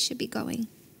 I really should be going.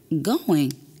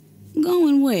 Going?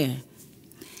 Going where?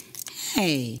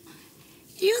 Hey,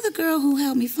 you're the girl who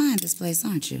helped me find this place,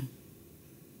 aren't you?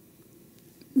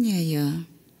 Yeah, you are.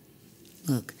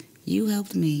 Look, you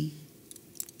helped me.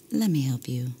 Let me help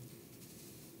you.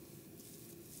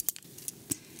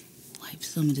 Wipe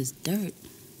some of this dirt.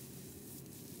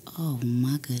 Oh,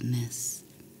 my goodness.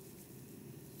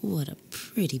 What a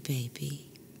pretty baby.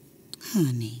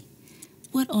 Honey,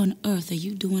 what on earth are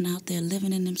you doing out there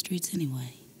living in them streets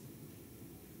anyway?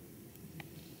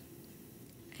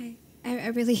 I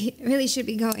really should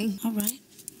be going. All right.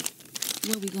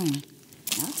 Where we going?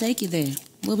 I'll take you there.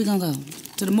 Where we gonna go?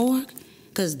 To the morgue?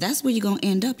 Because that's where you're gonna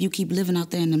end up. You keep living out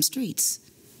there in them streets.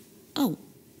 Oh,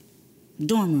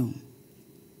 dorm room,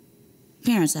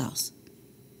 parents' house.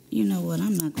 You know what?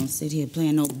 I'm not gonna sit here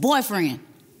playing no boyfriend.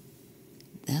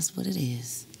 That's what it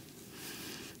is.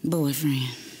 Boyfriend.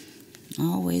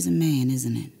 Always a man,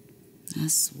 isn't it? I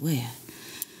swear.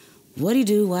 What'd he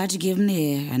do? Why'd you give him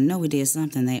the air? I know he did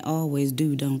something. They always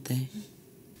do, don't they?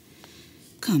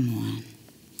 Come on.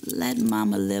 Let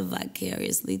Mama live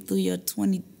vicariously through your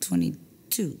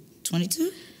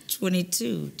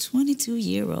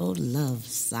 22-year-old love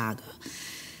saga.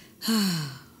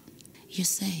 You're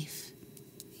safe.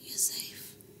 You're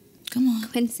safe. Come on.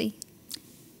 Quincy.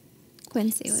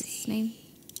 Quincy was his name.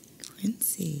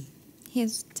 Quincy. He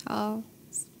was tall,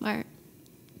 smart.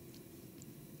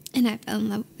 And I fell in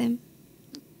love with him.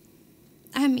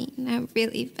 I mean, I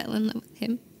really fell in love with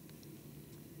him.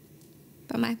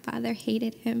 But my father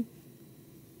hated him.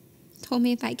 Told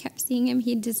me if I kept seeing him,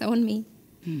 he'd disown me.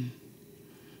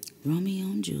 Romeo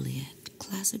and Juliet,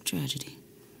 classic tragedy.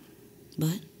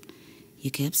 But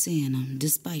you kept seeing him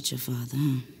despite your father,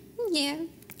 huh? Yeah.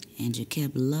 And you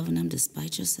kept loving him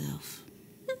despite yourself.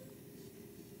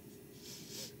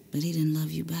 But he didn't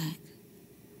love you back.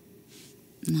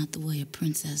 Not the way a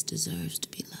princess deserves to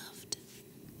be loved.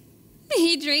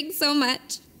 He drank so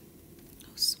much.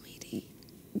 Oh, sweetie.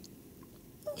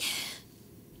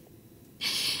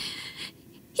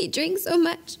 He drank so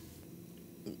much.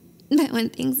 But when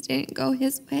things didn't go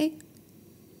his way,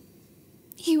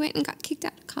 he went and got kicked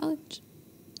out of college.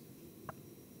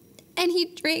 And he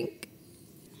drank.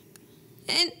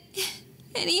 And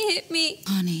he hit me.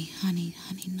 Honey,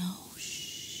 no.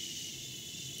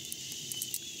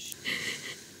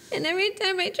 And every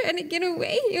time I tried to get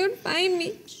away, he would find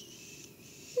me.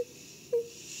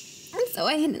 And so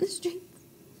I hid in the streets.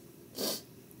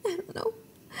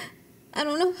 I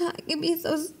don't know how I could be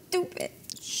so stupid.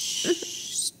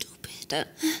 Stupid.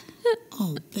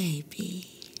 Oh, baby.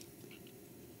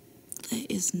 There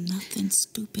is nothing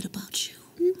stupid about you.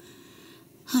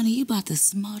 Honey, you about the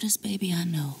smartest baby I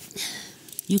know.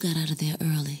 You got out of there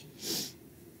early.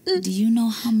 Do you know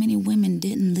how many women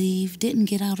didn't leave, didn't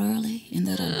get out early, and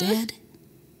that are dead?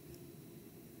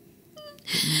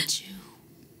 But not you.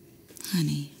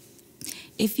 Honey,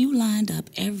 if you lined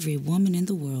up every woman in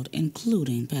the world,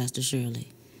 including Pastor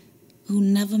Shirley, who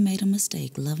never made a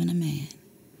mistake loving a man,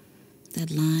 that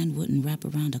line wouldn't wrap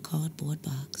around a cardboard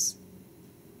box.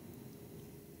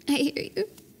 I hear you.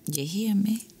 You hear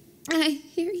me? I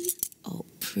hear you. Oh,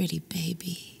 pretty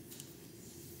baby.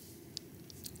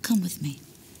 Come with me.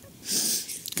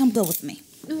 Come go with me.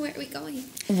 Where are we going?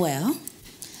 Well,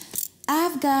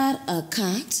 I've got a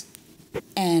cot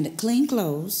and clean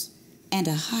clothes and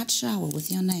a hot shower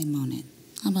with your name on it.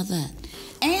 How about that?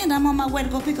 And I'm on my way to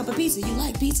go pick up a pizza. You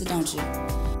like pizza, don't you?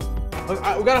 Look,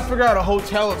 we gotta figure out a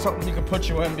hotel or something we can put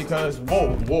you in because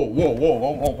whoa,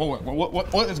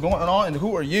 what is going on and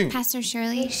who are you? Pastor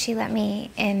Shirley. She let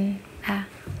me in.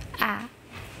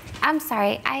 I'm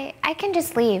sorry. I can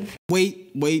just leave.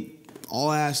 Wait. All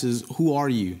I ask is, who are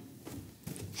you?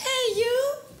 Hey,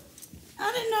 you.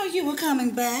 I didn't know you were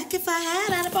coming back. If I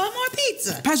had, I'd have bought more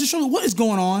pizza. Pastor Shirley, what is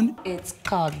going on? It's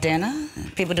called dinner.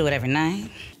 People do it every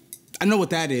night. I know what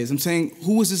that is. I'm saying,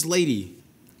 who is this lady?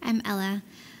 I'm Ella.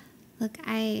 Look,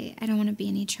 I don't want to be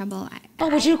any trouble.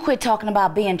 Would you quit talking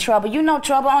about being trouble? You know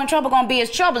trouble. Only trouble gonna be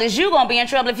is trouble. Is you gonna be in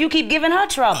trouble if you keep giving her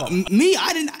trouble? Me?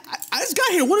 I just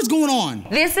got here. What is going on?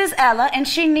 This is Ella, and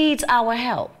she needs our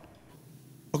help.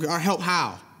 Okay, our help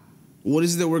how? What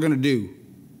is it that we're gonna do?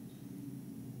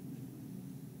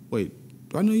 Wait,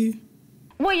 do I know you?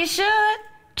 Well, you should.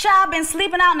 Child been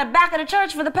sleeping out in the back of the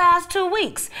church for the past 2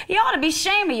 weeks. You ought to be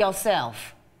ashamed of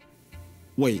yourself.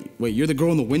 Wait, you're the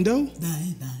girl in the window?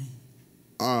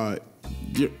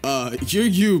 You're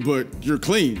you, but you're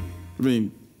clean. I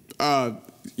mean,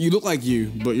 you look like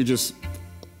you, but you're just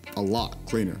a lot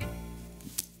cleaner.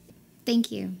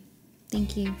 Thank you.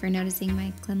 Thank you for noticing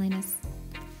my cleanliness,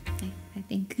 I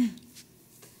think.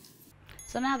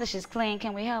 So now that she's clean,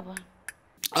 can we help her?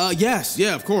 Yes,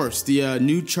 of course. The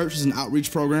new church is an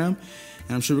outreach program,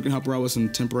 and I'm sure we can help her out with some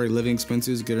temporary living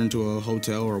expenses, get her into a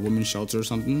hotel or a women's shelter or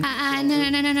something. No.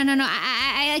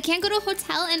 I can't go to a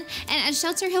hotel and a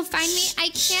shelter. He'll find me. I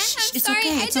can't. I'm It's sorry.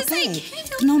 okay. It's okay.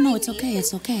 No, it's okay.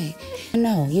 It's okay.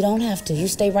 No, you don't have to. You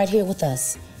stay right here with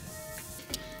us.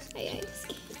 I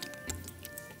just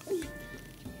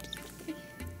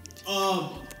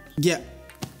can't. Yeah.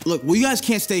 Look, well, you guys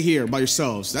can't stay here by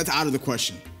yourselves. That's out of the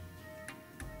question.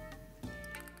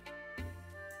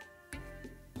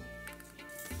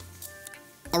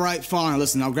 All right, fine.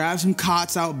 Listen, I'll grab some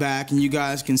cots out back, and you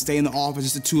guys can stay in the office,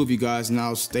 just the two of you guys, and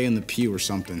I'll stay in the pew or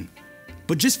something.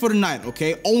 But just for the night,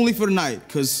 okay? Only for the night,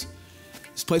 because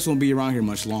This place won't be around here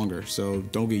much longer, so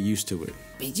don't get used to it.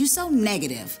 You so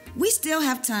negative. We still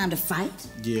have time to fight.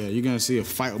 Yeah, you're gonna see a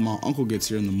fight when my uncle gets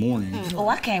here in the morning. Oh,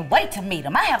 I can't wait to meet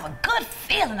him. I have a good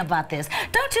feeling about this.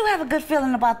 Don't you have a good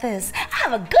feeling about this? I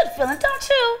have a good feeling, don't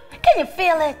you? Can you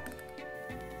feel it?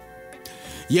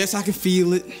 Yes, I can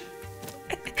feel it.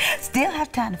 Still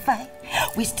have time to fight.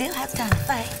 We still have time to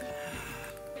fight.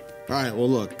 All right, well,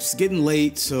 look, it's getting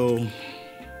late, so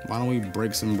why don't we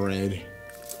break some bread?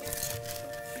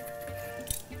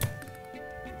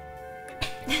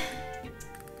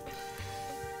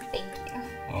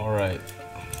 All right.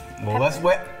 Well,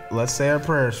 let's say our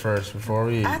prayers first before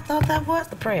we eat. I thought that was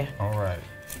the prayer. All right.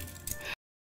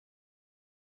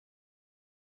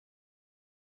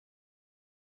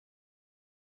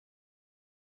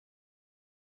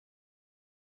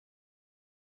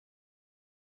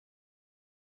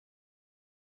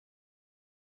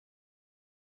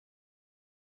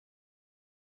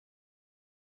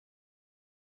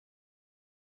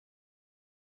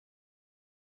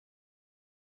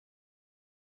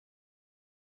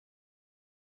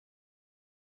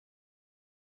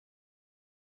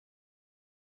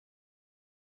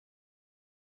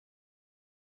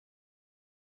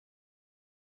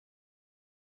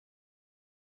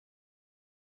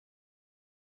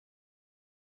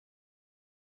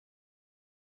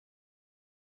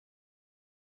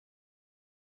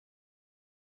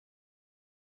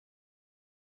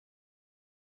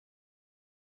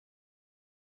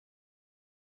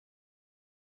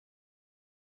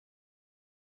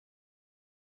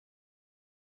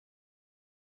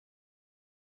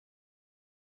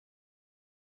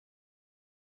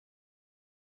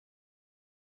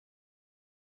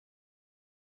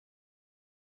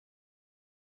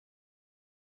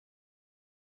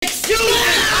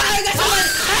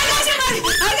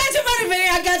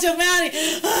 I got your money.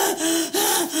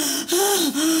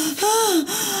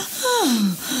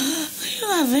 You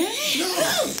laughing?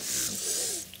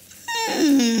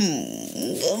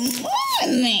 Good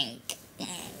morning.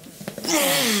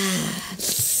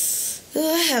 I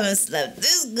haven't slept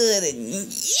this good in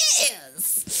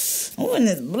years. Oh, in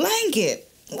this blanket.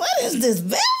 What is this,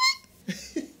 velvet?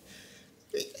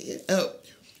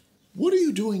 What are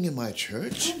you doing in my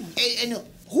church? And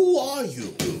who are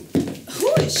you?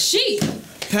 Who is she?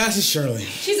 Pastor Shirley.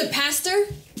 She's a pastor?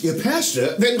 Your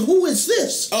pastor? Then who is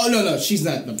this? Oh, no, she's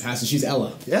not the pastor. She's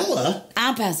Ella. Ella?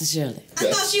 I'm Pastor Shirley. I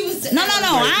thought she was... No,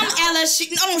 I'm Ella.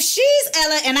 She's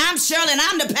Ella, and I'm Shirley, and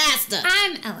I'm the pastor.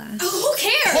 I'm Ella. Oh, who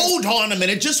cares? Hold on a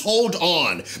minute. Just hold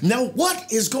on. Now,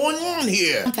 what is going on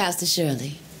here? I'm Pastor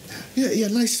Shirley. Yeah,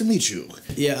 nice to meet you.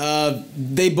 Yeah,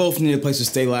 they both needed a place to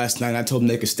stay last night, and I told them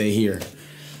they could stay here.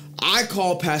 I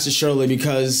called Pastor Shirley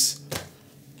because...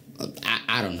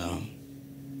 I don't know.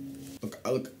 Look,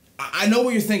 I know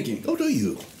what you're thinking. Oh, do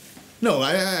you? No,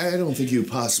 I don't think you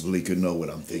possibly could know what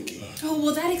I'm thinking. Oh,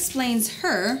 well, that explains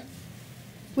her.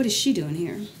 What is she doing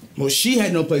here? Well, she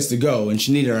had no place to go, and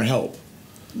she needed our help.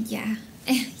 Yeah.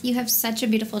 You have such a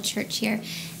beautiful church here,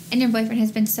 and your boyfriend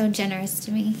has been so generous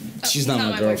to me. She's not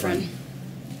my girlfriend.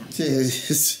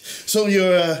 So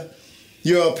you're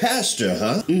a pastor,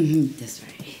 huh? Mm-hmm, that's right.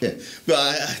 Yeah. Well,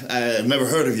 I've never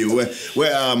heard of you.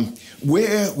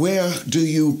 Where do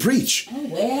you preach? Oh,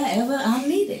 wherever I'm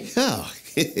needed. Oh,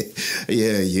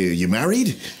 yeah. You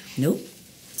married? Nope.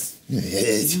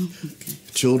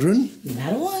 Children?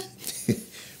 Not a one.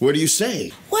 Where do you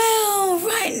stay? Well,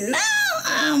 right now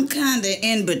I'm kind of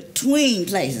in between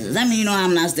places. I mean,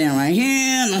 I'm not staying right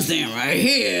here, I'm not staying right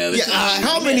here. Yeah.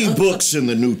 How many books in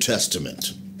the New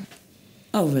Testament?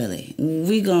 Oh, really?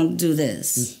 We gonna do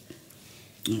this?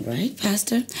 All right,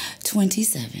 Pastor.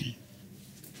 27.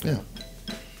 Yeah.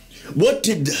 What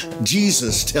did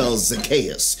Jesus tell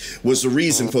Zacchaeus was the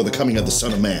reason for the coming of the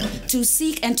Son of Man? To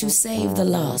seek and to save the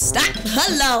lost.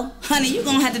 Hello, honey, you're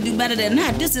gonna have to do better than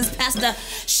that. This is Pastor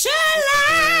Shirley.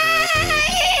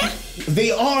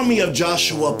 The army of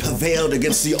Joshua prevailed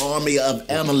against the army of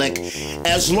Amalek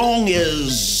as long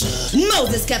as...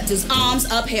 Moses kept his arms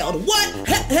upheld. What?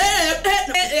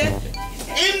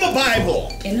 In the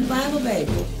Bible. In the Bible,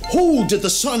 baby. Who did the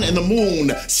sun and the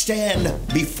moon stand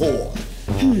before?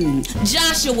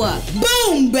 Joshua.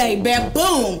 Boom, baby,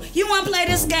 boom. You want to play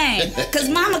this game? Because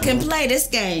Mama can play this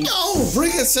game. Oh,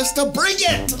 bring it, sister, bring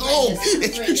it. Oh,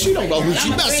 she don't know who she's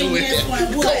messing with.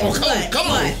 Come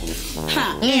on.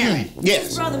 Huh, Aaron. Yes.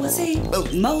 His brother, was he?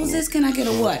 Moses, can I get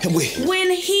a what?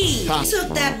 When he took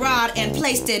that rod and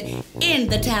placed it in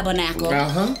the tabernacle,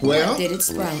 well, what did it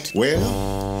sprout?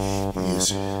 Well,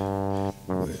 yes.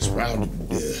 It sprouted.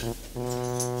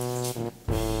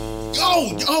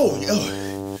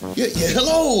 Yeah,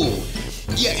 hello.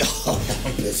 Yeah, oh,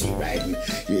 busy writing.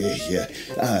 Yeah.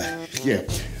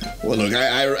 Well, look,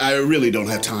 I really don't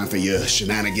have time for your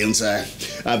shenanigans. I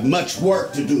have much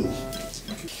work to do.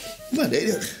 But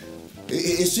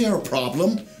is there a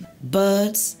problem?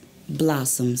 Buds,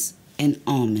 blossoms, and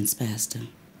almonds, Pastor.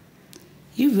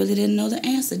 You really didn't know the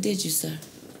answer, did you, sir?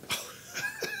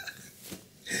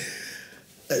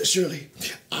 Shirley,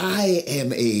 I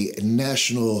am a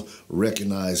national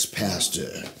recognized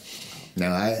pastor.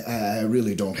 Now, I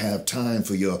really don't have time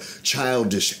for your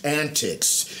childish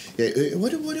antics.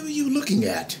 What are you looking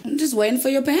at? I'm just waiting for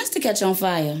your pants to catch on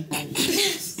fire.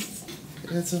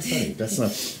 That's not funny. That's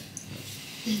not...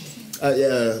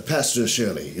 Pastor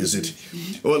Shirley, is it?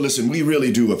 Well, listen, we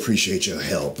really do appreciate your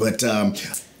help, but I'm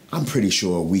pretty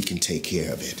sure we can take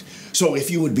care of it. So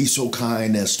if you would be so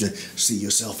kind as to see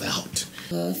yourself out.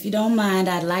 Well, if you don't mind,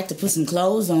 I'd like to put some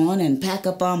clothes on and pack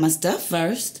up all my stuff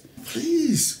first.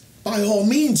 Please, by all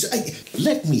means,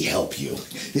 let me help you.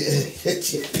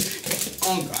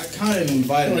 I kind of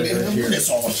invited her here. I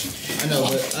know,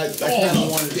 but I kind of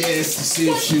wanted this to see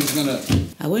if she was gonna...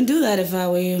 I wouldn't do that if I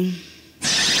were you.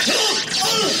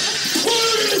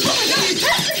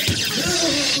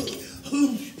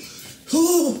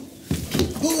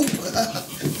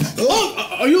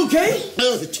 Are you okay?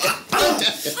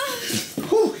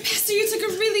 Pastor, you took a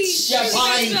really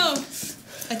fine.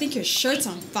 I think your shirt's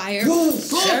on fire.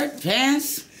 Shirt,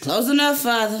 pants, close enough,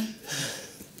 Father.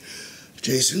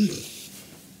 Jason,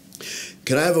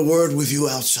 can I have a word with you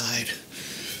outside?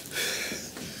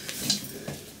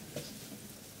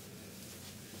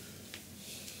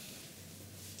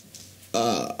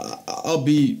 I'll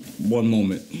be one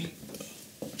moment.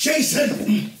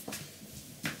 Jason!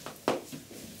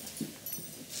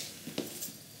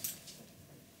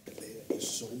 There's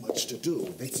so much to do.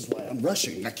 This is why I'm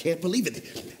rushing. I can't believe it.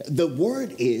 The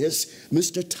word is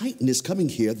Mr. Titan is coming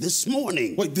here this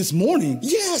morning. Wait, this morning?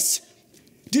 Yes!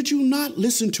 Did you not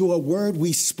listen to a word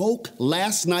we spoke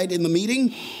last night in the meeting?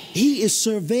 He is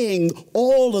surveying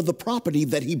all of the property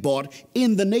that he bought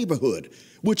in the neighborhood,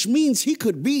 which means he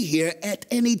could be here at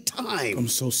any time. I'm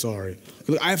so sorry.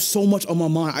 Look, I have so much on my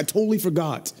mind. I totally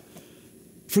forgot.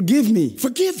 Forgive me.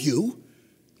 Forgive you?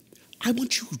 I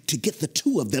want you to get the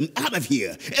two of them out of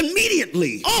here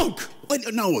immediately. Unc!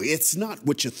 No, it's not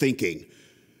what you're thinking.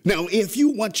 Now, if you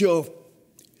want your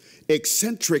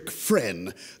eccentric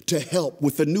friend to help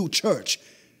with the new church,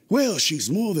 well, she's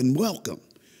more than welcome.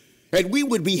 And we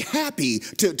would be happy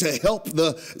to help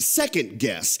the second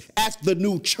guest at the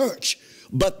new church.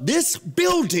 But this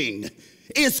building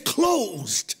is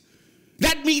closed.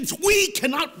 That means we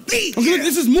cannot be here.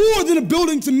 This is more than a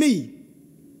building to me.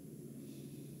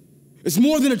 It's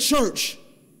more than a church.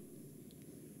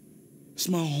 It's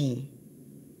my home.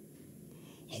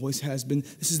 Always has been.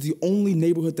 This is the only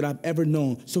neighborhood that I've ever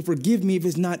known. So forgive me if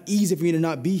it's not easy for me to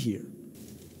not be here.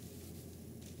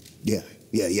 Yeah.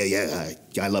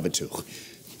 I love it too.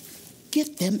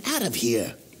 Get them out of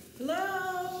here.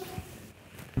 Hello?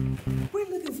 We're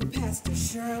looking for Pastor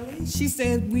Shirley. She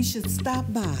said we should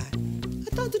stop by.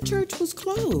 I thought the church was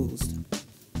closed.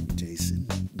 Jason,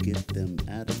 get them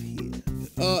out of here.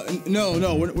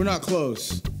 No, we're not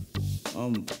close. How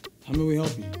may we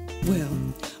help you? Well,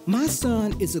 my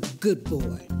son is a good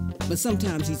boy, but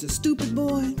sometimes he's a stupid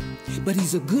boy, but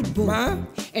he's a good boy. Mom?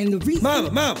 And the reason...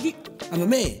 Mama, I'm a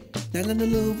man. Not a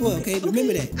little boy, okay?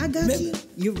 Remember that. I got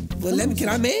you. Can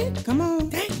I man? Come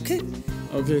on.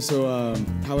 Okay, so,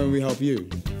 how may we help you?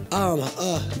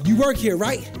 You work here,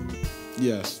 right?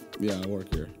 Yes. Yeah, I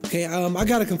work here. Okay, I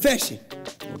got a confession.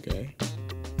 Okay.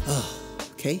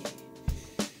 Okay.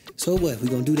 So what, we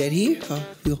gonna do that here?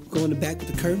 We'll go in the back with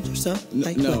the curtains or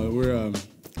something? No, we're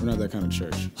not that kind of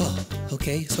church. Oh,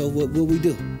 okay. So what will we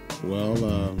do? Well,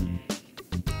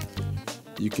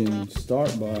 you can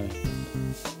start by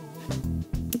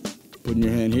putting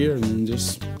your hand here and then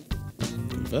just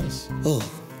confess.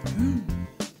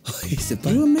 He said,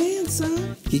 you a man,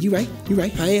 son. Yeah, you right.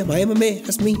 I am a man.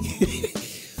 That's me.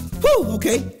 Woo,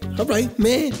 okay. All right,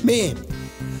 man.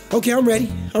 Okay, I'm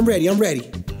ready.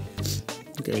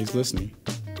 Okay, he's listening.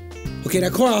 Okay,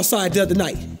 that car outside the other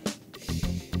night.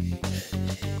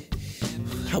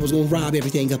 I was gonna rob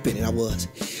everything up in it, I was.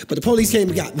 But the police came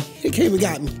and got me. They came and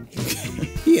got me.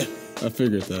 Yeah. I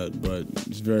figured that, but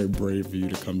it's very brave for you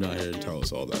to come down here and tell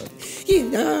us all that.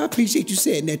 Yeah, I appreciate you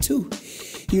saying that too.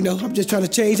 You know, I'm just trying to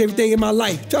change everything in my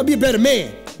life. Try to be a better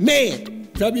man.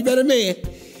 Try to be a better man.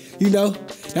 You know,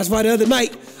 that's why the other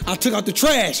night I took out the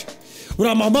trash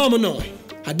without my mama knowing.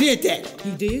 I did that.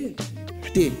 You did?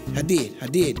 I did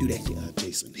do that.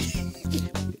 Jason.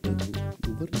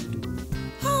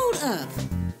 Hold up.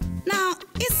 Now,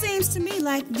 it seems to me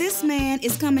like this man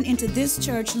is coming into this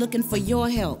church looking for your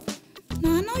help.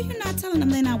 Now, I know you're not telling them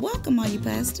they're not welcome, are you,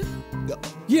 Pastor?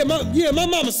 Yeah, my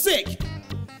mama's sick.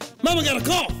 Mama got a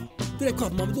cough. Do that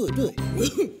cough, Mama. Do it.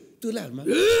 Do it loud, Mama.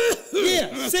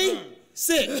 Yeah, see?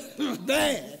 Sick.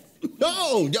 Bad.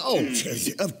 No,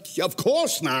 of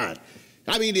course not.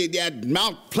 I mean, at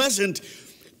Mount Pleasant,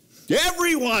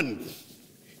 everyone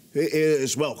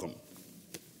is welcome.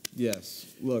 Yes.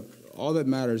 Look, all that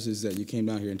matters is that you came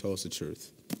down here and told us the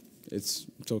truth. It's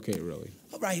okay, really.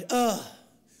 All right,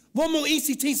 one more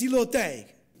eensy-teensy little thing.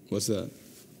 What's that?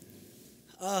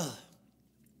 I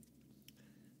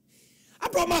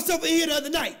brought myself in here the other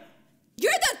night.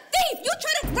 You're the thief! You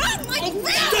tried to rob my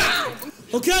friend!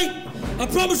 Okay? I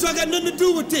promise you I got nothing to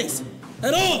do with this.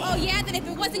 At all. Oh, yeah? Then if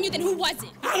it wasn't you, then who was it?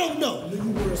 I don't know.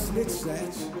 You were a snitch,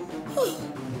 Satch.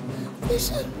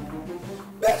 Bishop.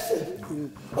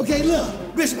 Okay,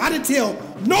 look, Bishop, I didn't tell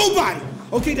nobody,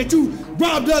 okay, that you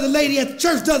robbed the other lady at the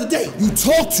church the other day. You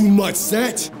talk too much,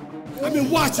 Satch. I've been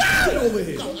watching you. Get over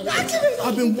here.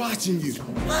 I've been watching you.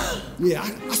 Yeah,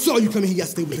 I saw you come in here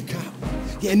yesterday with a cop.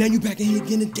 Yeah, and now you back in here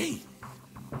again today.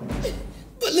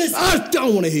 But listen. I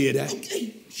don't want to hear that.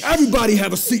 Okay. Everybody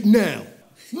have a seat now.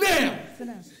 Now.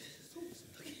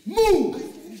 Move.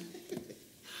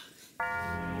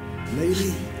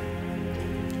 Lady.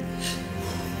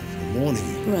 Good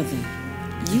morning. Brother,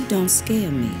 you don't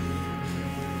scare me.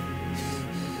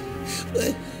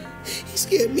 But he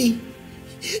scared me.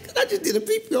 Because I just did a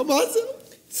pee-pee on myself.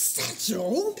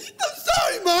 Satchel? I'm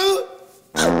sorry, Mama.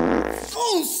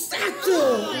 Oh,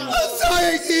 Satchel. I'm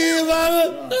sorry again,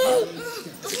 Mama.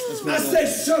 I said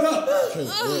shut up.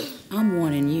 I'm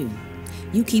warning you.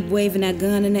 You keep waving that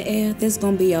gun in the air, there's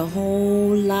gonna be a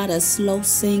whole lot of slow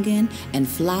singing and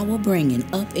flower bringing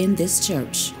up in this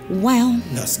church. Wow.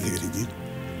 Not scared of you.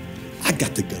 I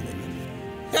got the gun in me.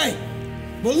 Hey,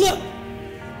 but look,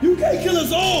 you can't kill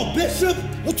us all, Bishop.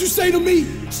 What you say to me?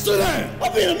 Sit down.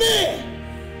 I'm being a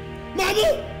man.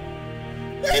 Mama.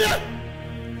 Ain't I?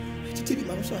 TV,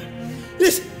 Mama, I'm sorry.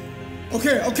 Listen.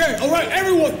 Okay, all right,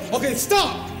 everyone. Okay,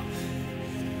 stop.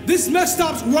 This mess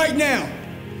stops right now.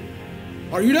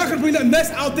 Are you not gonna bring that mess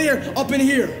out there up in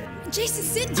here? Jason,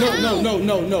 sit down.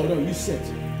 No, you sit.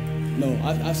 No,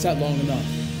 I've sat long enough.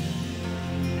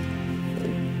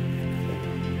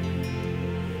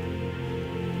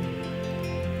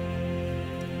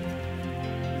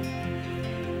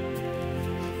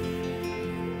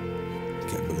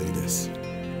 Can't believe this.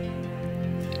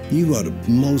 You are the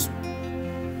most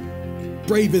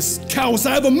bravest cowards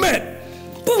I ever met.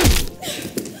 Boom!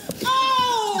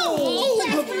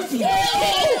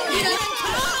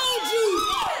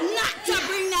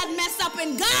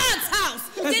 In God's house.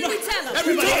 Didn't we tell him?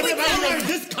 Everybody,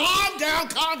 just calm down.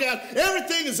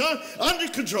 Everything is under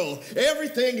control.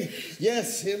 Everything,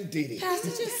 yes, indeed. Pastor,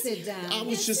 just sit down. I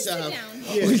was just, sit down.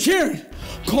 Yeah. Okay, Karen,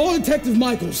 call Detective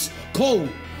Michaels. Call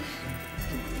him.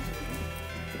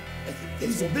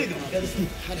 He's a big one.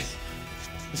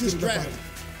 Just grab him.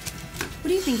 What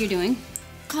do you think you're doing?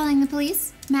 Calling the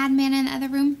police? Madman in the other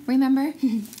room, remember?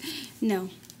 No.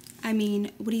 I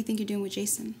mean, what do you think you're doing with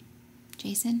Jason?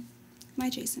 Jason? My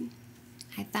Jason.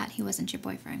 I thought he wasn't your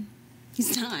boyfriend.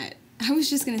 He's not. I was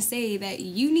just gonna say that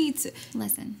you need to...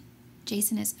 Listen,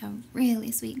 Jason is a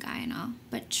really sweet guy and all,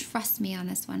 but trust me on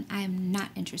this one, I am not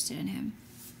interested in him.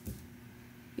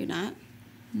 You're not?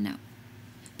 No.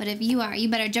 But if you are, you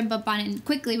better jump up on it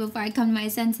quickly before I come to my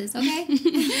senses, okay?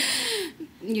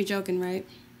 You're joking, right?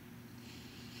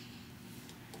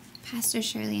 Pastor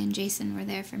Shirley and Jason were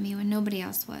there for me when nobody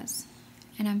else was,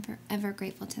 and I'm forever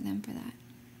grateful to them for that.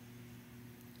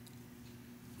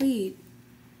 Wait,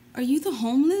 are you the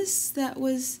homeless that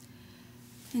was...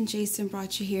 And Jason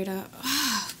brought you here to...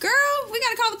 girl, we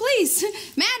gotta call the police.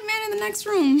 Madman in the next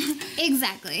room.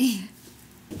 Exactly.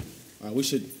 All right, we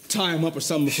should tie him up or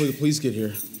something before the police get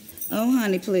here. Oh,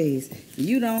 honey, please.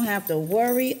 You don't have to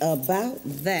worry about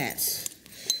that.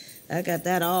 I got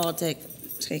that all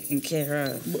taken care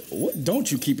of. What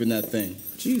don't you keep in that thing?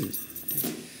 Jesus.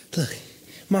 Look,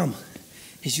 Mama,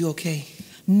 is you okay?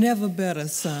 Never better,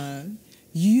 son.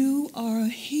 You are a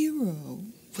hero.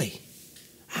 Wait,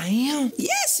 I am?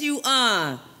 Yes, you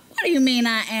are. What do you mean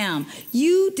I am?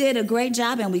 You did a great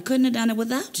job, and we couldn't have done it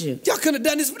without you. Y'all couldn't have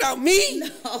done this without me?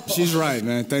 No. She's right,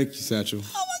 man. Thank you, Satchel.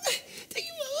 Oh, my God. Thank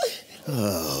you, Mama.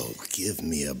 Oh, give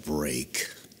me a break.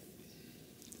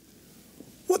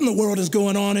 What in the world is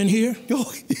going on in here?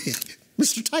 Oh,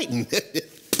 Mr. Titan.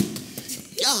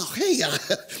 Oh, hey,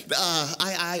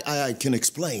 I can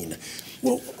explain.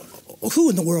 Well,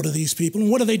 Who in the world are these people, and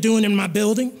what are they doing in my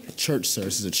building? A church, sir.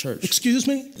 This is a church. Excuse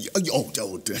me? Oh,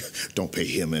 don't pay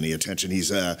him any attention. He's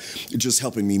just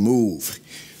helping me move.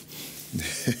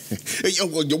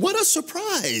 What a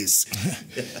surprise!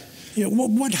 Yeah,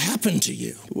 what happened to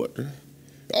you? What?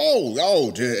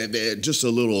 Oh, just a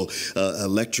little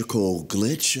electrical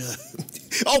glitch.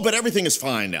 Oh, but everything is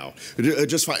fine now.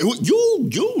 Just fine.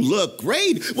 You look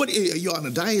great. What, are you on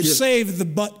a diet? Save the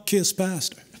butt-kiss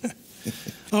pastor.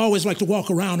 I always like to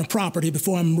walk around a property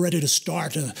before I'm ready to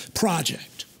start a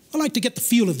project. I like to get the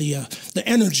feel of the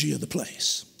energy of the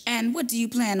place. And what do you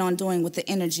plan on doing with the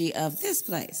energy of this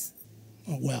place?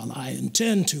 Oh, well, I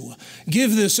intend to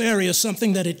give this area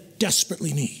something that it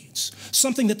desperately needs,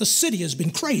 something that the city has been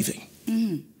craving.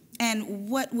 Mm-hmm. And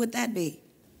what would that be?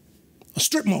 A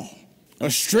strip mall. A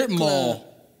strip mall?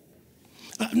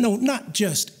 No, not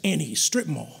just any strip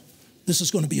mall. This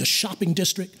is going to be a shopping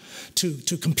district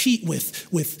to compete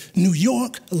with New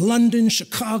York, London,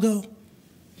 Chicago.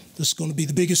 This is going to be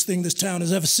the biggest thing this town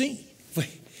has ever seen.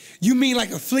 Wait, you mean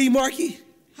like a flea market?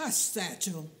 Hush,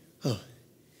 Satchel. Oh,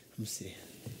 let me see.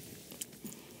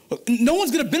 No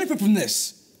one's going to benefit from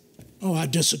this. Oh, I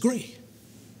disagree.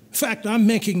 In fact, I'm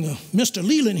making Mr.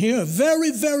 Leland here a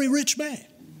very, very rich man.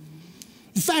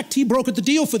 In fact, he brokered the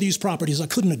deal for these properties. I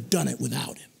couldn't have done it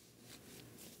without him.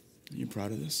 Are you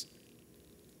proud of this?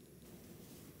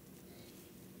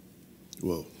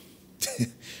 Well,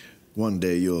 one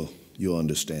day you'll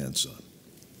understand, son.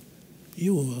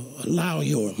 You allow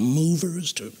your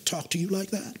movers to talk to you like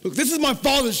that? Look, this is my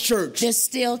father's church. There's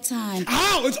still time.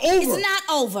 Ow, it's over. It's not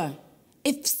over.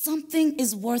 If something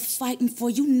is worth fighting for,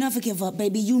 you never give up,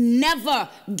 baby. You never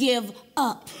give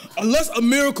up. Unless a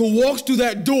miracle walks through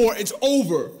that door, it's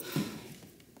over.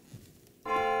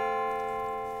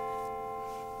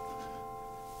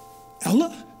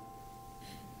 Ella?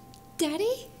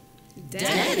 Daddy?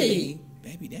 Daddy?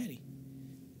 Baby daddy.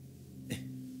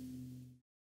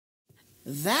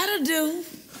 That'll do.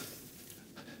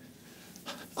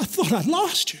 I thought I'd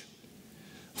lost you.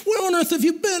 Where on earth have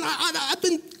you been? I've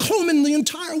been combing the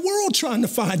entire world trying to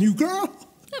find you, girl.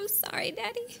 I'm sorry,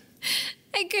 Daddy.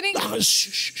 I couldn't... Oh,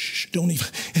 shh. Don't even...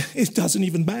 It doesn't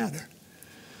even matter.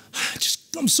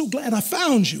 I'm so glad I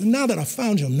found you. And now that I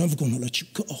found you, I'm never going to let you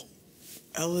go.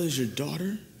 Ella is your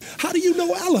daughter? How do you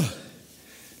know Ella?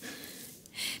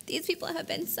 These people have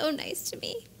been so nice to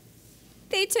me.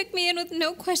 They took me in with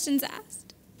no questions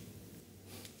asked.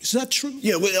 Is that true?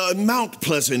 Yeah, well, Mount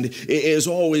Pleasant is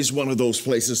always one of those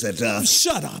places that...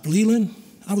 Shut up, Leland.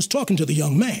 I was talking to the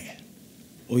young man.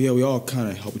 Well, yeah, we all kind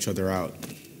of help each other out.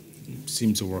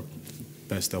 Seems to work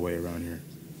best that way around here.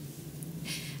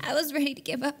 I was ready to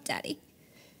give up, Daddy.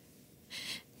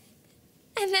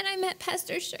 And then I met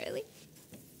Pastor Shirley.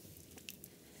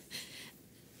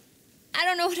 I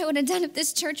don't know what I would have done if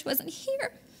this church wasn't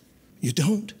here. You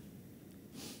don't?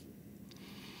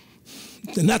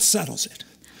 Then that settles it.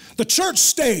 The church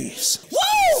stays.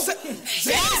 Woo!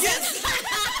 Yes!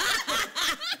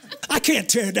 I can't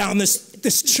tear down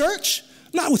this church,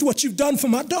 not with what you've done for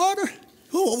my daughter.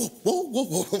 Whoa.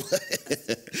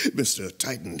 Mr.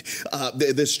 Titan,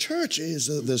 this church is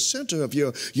the center of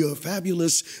your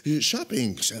fabulous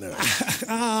shopping center.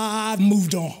 I've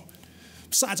moved on.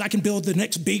 Besides, I can build the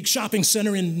next big shopping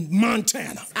center in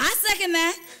Montana. I second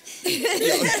that.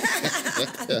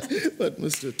 But,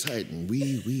 Mr. Titan,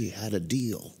 we had a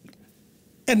deal.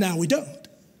 And now we don't.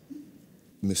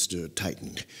 Mr.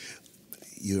 Titan,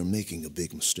 you're making a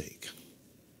big mistake.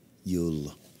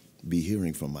 You'll be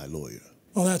hearing from my lawyer.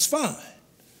 Well, that's fine.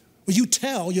 Will you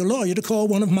tell your lawyer to call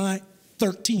one of my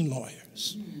 13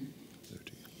 lawyers?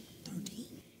 13?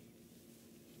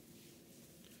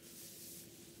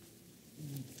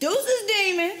 Deuces,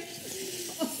 demon.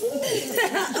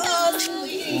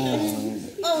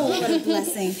 Oh, what a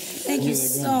blessing. Thank you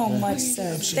so much,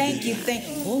 sir. Thank you.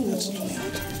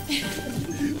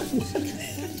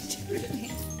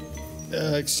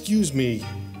 Excuse me.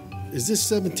 Is this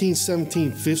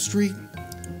 1717 5th Street?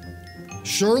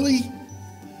 Shirley?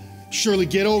 Shirley,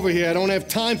 get over here. I don't have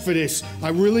time for this. I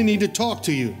really need to talk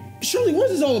to you. Shirley, what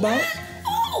is this all about?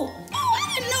 Oh,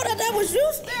 I didn't know that was you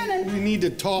standing. We need to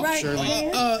talk, Right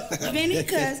Shirley. Vinny,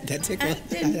 because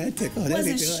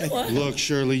wasn't sure. Look,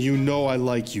 Shirley, you know I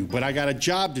like you, but I got a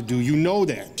job to do. You know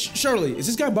that. Shirley, is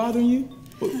this guy bothering you?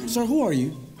 Sir, who are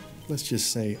you? Let's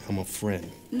just say I'm a friend.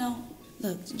 No,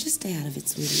 look, just stay out of it,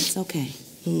 sweetie. It's okay.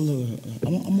 Look,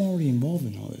 I'm already involved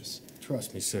in all this.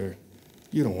 Trust me, sir.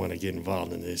 You don't want to get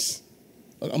involved in this.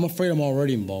 Look, I'm afraid I'm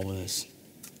already involved with this.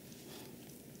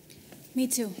 Me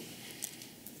too.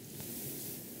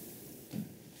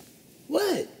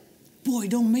 What? Boy,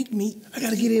 don't make me. I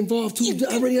gotta get involved too.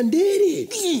 I already undid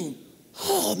it.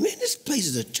 Oh, man, this place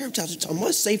is a church house. It's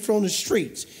much safer on the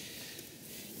streets.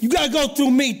 You gotta go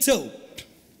through me, too.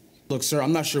 Look, sir,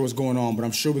 I'm not sure what's going on, but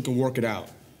I'm sure we can work it out.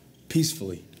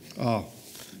 Peacefully. Oh,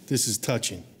 this is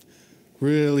touching.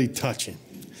 Really touching.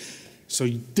 So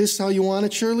this how you want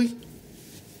it, Shirley?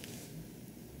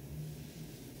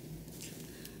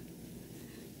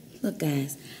 Look,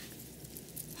 guys.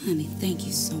 Honey, thank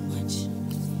you so much.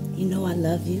 You know I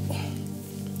love you.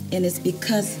 And it's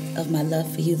because of my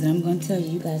love for you that I'm going to tell you,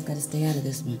 you guys got to stay out of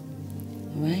this one.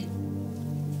 All right?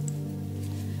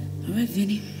 All right,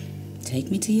 Vinny.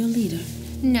 Take me to your leader.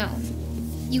 No.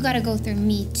 You gotta go through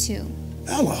me, too.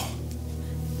 Ella.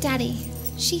 Daddy,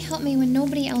 she helped me when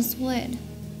nobody else would.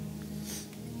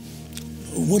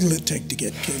 What'll it take to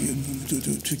get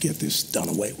this done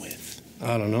away with?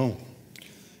 I don't know.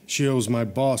 She owes my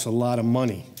boss a lot of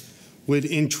money. With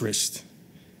interest.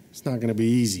 It's not gonna be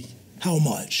easy. How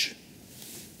much?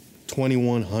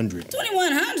 $2,100.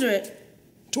 $2,100?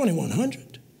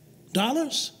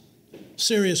 $2,100?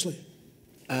 Seriously?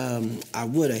 I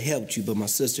would have helped you, but my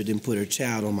sister didn't put her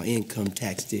child on my income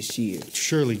tax this year.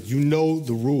 Shirley, you know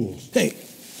the rules. Hey,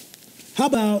 how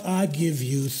about I give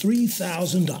you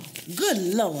 $3,000?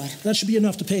 Good Lord. That should be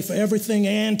enough to pay for everything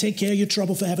and take care of your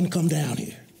trouble for having to come down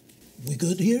here. We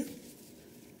good here?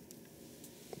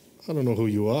 I don't know who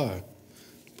you are,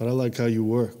 but I like how you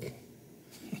work.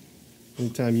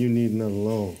 Anytime you need another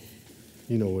loan,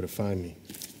 you know where to find me.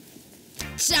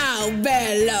 Ciao,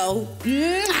 bello.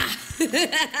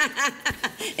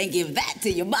 And give that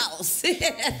to your boss.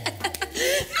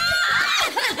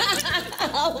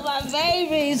 Oh, my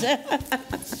babies.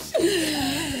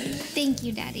 Thank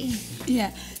you, Daddy. Yeah,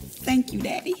 thank you,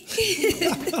 Daddy.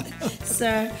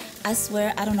 Sir, I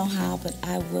swear I don't know how, but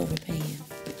I will repay you.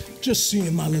 Just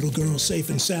seeing my little girl safe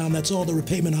and sound, that's all the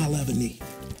repayment I'll ever need.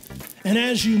 And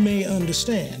as you may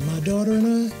understand, my daughter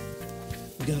and I,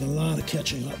 we got a lot of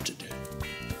catching up to do.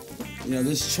 You know,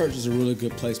 this church is a really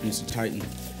good place, Mr. Titan,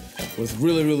 with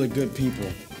really, really good people.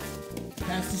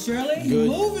 Pastor Shirley, Good. you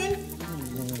moving?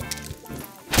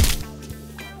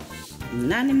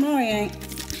 Not anymore, you ain't.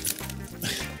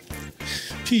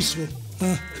 Peaceful,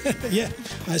 huh? Yeah,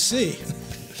 I see.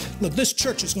 Look, this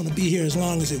church is going to be here as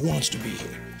long as it wants to be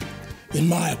here, in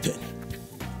my opinion.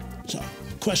 So,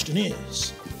 the question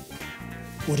is,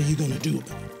 what are you going to do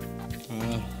about it?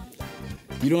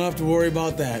 You don't have to worry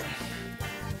about that.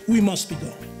 We must be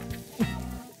going.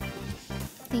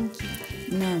 Thank you.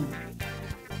 No.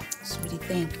 Sweetie,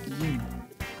 thank you.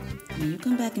 When you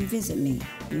come back and visit me,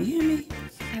 you hear me?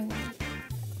 I will.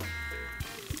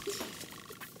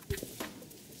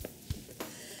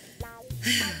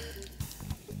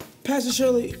 Pastor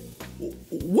Shirley,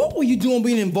 what were you doing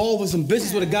being involved with some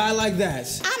business with a guy like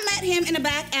that? I met him in a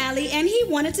back alley and he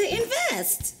wanted to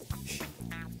invest.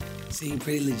 Seemed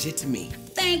pretty legit to me.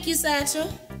 Thank you,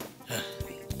 Satchel.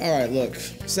 All right, look,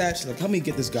 Satch, look, help me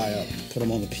get this guy up. Put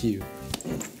him on the pew.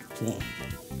 Come on.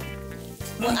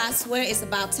 Well, I swear it's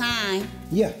about time.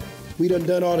 Yeah, we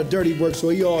done all the dirty work, so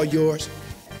he all yours.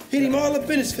 Hit him all up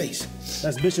in his face.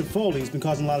 That's Bishop Foley. He's been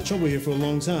causing a lot of trouble here for a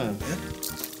long time. Yeah.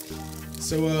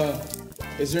 So,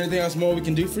 is there anything else more we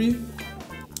can do for you?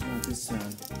 Not this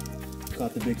time.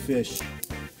 Caught the big fish.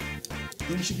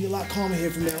 You should be a lot calmer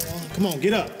here from now on. Come on,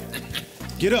 get up.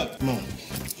 Get up. Come on.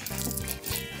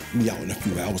 Me out in a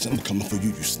few hours, I'm coming for you,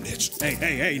 you snitch.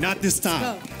 Hey, not this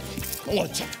time. I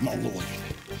want to talk to my lawyer.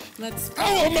 Let's go.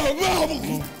 I want my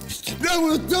mama. That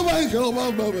was somebody call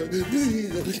my mama.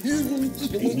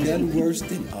 Ain't nothing worse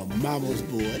than a mama's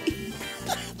boy.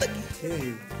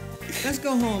 Hey, let's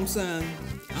go home, son.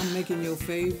 I'm making your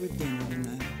favorite dinner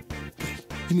tonight.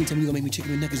 You mean tell me you gonna make me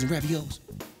chicken and nuggets and raviolis?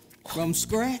 From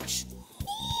scratch?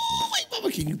 Wait,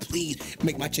 mama, can you please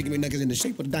make my chicken and nuggets in the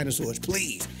shape of the dinosaurs,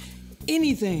 please?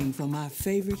 Anything for my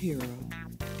favorite hero.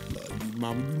 Love you,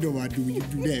 mama. You know I do when you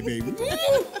do that, baby.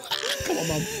 Come on,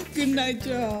 mama. Good night,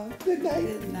 y'all. Good night.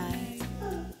 Good night.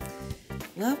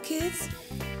 Well, kids,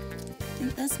 I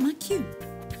think that's my cue.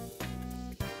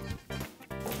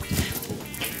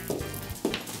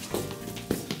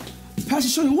 Pastor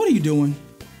Shirley, what are you doing?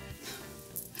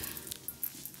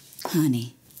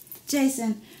 Honey,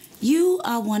 Jason, you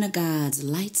are one of God's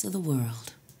lights of the world.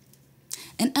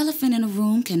 An elephant in a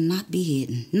room cannot be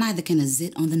hidden. Neither can a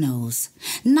zit on the nose.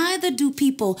 Neither do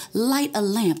people light a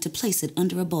lamp to place it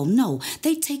under a bowl. No,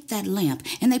 they take that lamp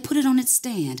and they put it on its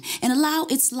stand and allow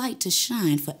its light to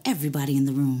shine for everybody in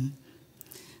the room.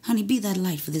 Honey, be that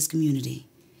light for this community.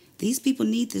 These people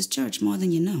need this church more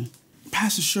than you know.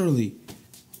 Pastor Shirley.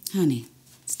 Honey,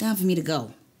 it's time for me to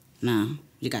go. Now,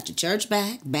 you got your church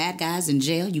back, bad guys in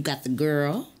jail, you got the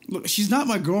girl. Look, she's not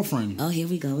my girlfriend. Oh, here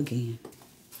we go again.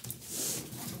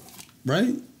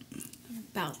 right?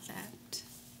 About that.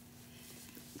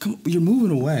 Come, you're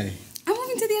moving away. I'm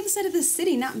moving to the other side of the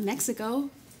city, not Mexico.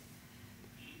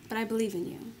 But I believe in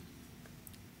you.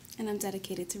 And I'm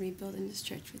dedicated to rebuilding this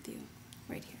church with you,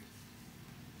 right here.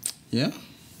 Yeah?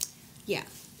 Yeah.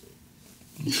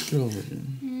 Get over here.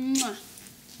 Mwah.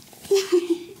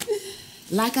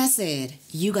 Like I said,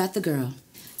 you got the girl.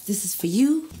 This is for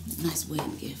you. Nice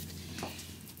wedding gift.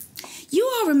 You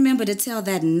all remember to tell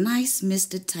that nice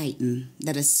Mr. Titan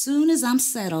that as soon as I'm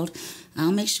settled,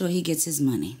 I'll make sure he gets his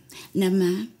money. Never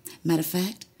mind. Matter of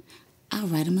fact, I'll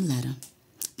write him a letter.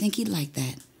 Think he'd like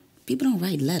that. People don't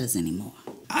write letters anymore.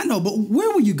 I know, but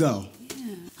where will you go?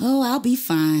 Yeah. Oh, I'll be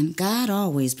fine. God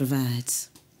always provides.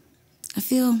 I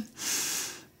feel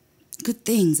good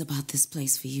things about this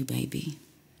place for you, baby.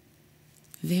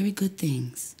 Very good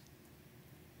things.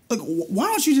 Look, why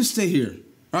don't you just stay here?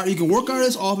 All right, you can work out of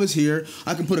this office here.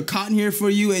 I can put a cot in here for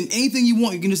you, and anything you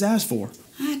want, you can just ask for.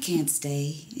 I can't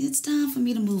stay. It's time for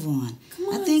me to move on. Come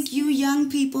on. I think you young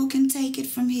people can take it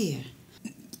from here.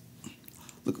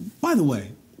 Look, by the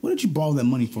way, what did you borrow that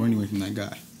money for anyway from that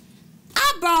guy?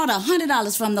 I borrowed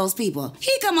 $100 from those people.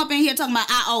 He come up in here talking about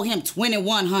I owe him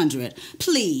 $2,100.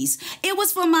 Please. It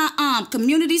was for my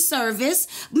community service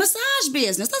massage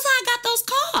business. That's how I got those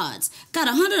cards. Got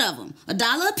 100 of them,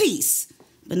 $1 a piece.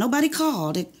 But nobody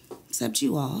called except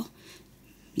you all.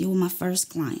 You were my first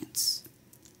clients.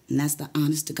 And that's the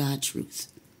honest to God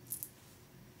truth.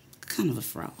 Kind of a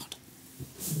fraud.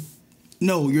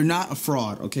 No, you're not a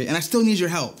fraud, okay? And I still need your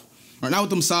help. All right, not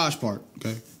with the massage part,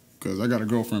 okay? Because I got a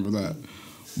girlfriend for that.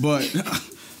 But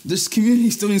this community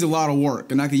still needs a lot of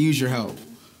work, and I could use your help.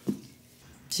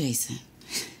 Jason,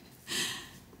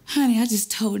 honey, I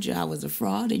just told you I was a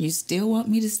fraud, and you still want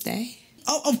me to stay?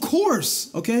 Oh, of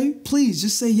course, okay? Please,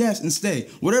 just say yes and stay.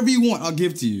 Whatever you want, I'll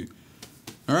give to you.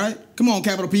 All right? Come on,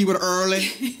 capital P with early.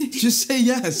 Just say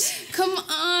yes. Come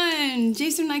on.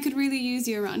 Jason and I could really use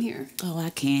you around here. Oh, I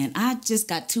can't. I just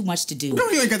got too much to do. No,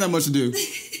 you ain't got that much to do.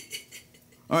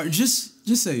 All right, just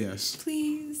say yes.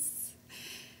 Please.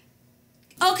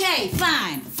 Okay,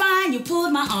 fine. Fine, you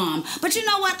pulled my arm. But you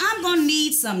know what? I'm gonna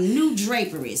need some new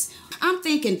draperies. I'm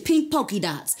thinking pink polka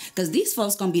dots, because these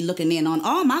folks gonna be looking in on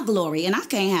all my glory, and I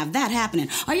can't have that happening.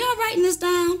 Are y'all writing this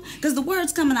down? Because the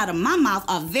words coming out of my mouth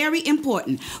are very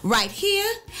important. Right here,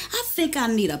 I think I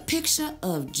need a picture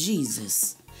of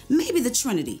Jesus. Maybe the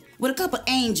Trinity, with a couple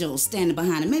angels standing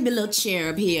behind it. Maybe a little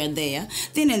cherub here and there.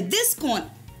 Then in this corner...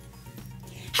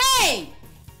 Hey!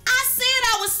 I said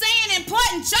I was saying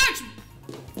important church...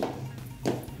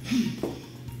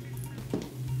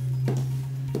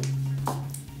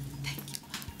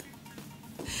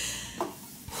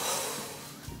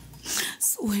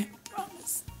 Swear,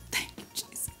 promise. Thank you,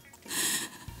 Jesus.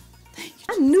 Thank you.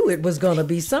 I knew it was going to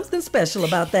be something special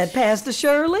about that, Pastor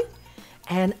Shirley.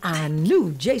 And I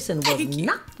knew Jason was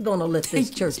not going to let this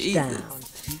church down.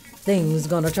 Things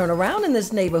going to turn around in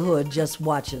this neighborhood. Just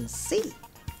watch and see.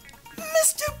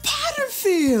 Mr.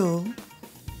 Potterfield.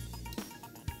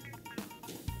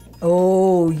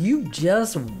 Oh, you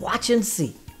just watch and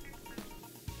see.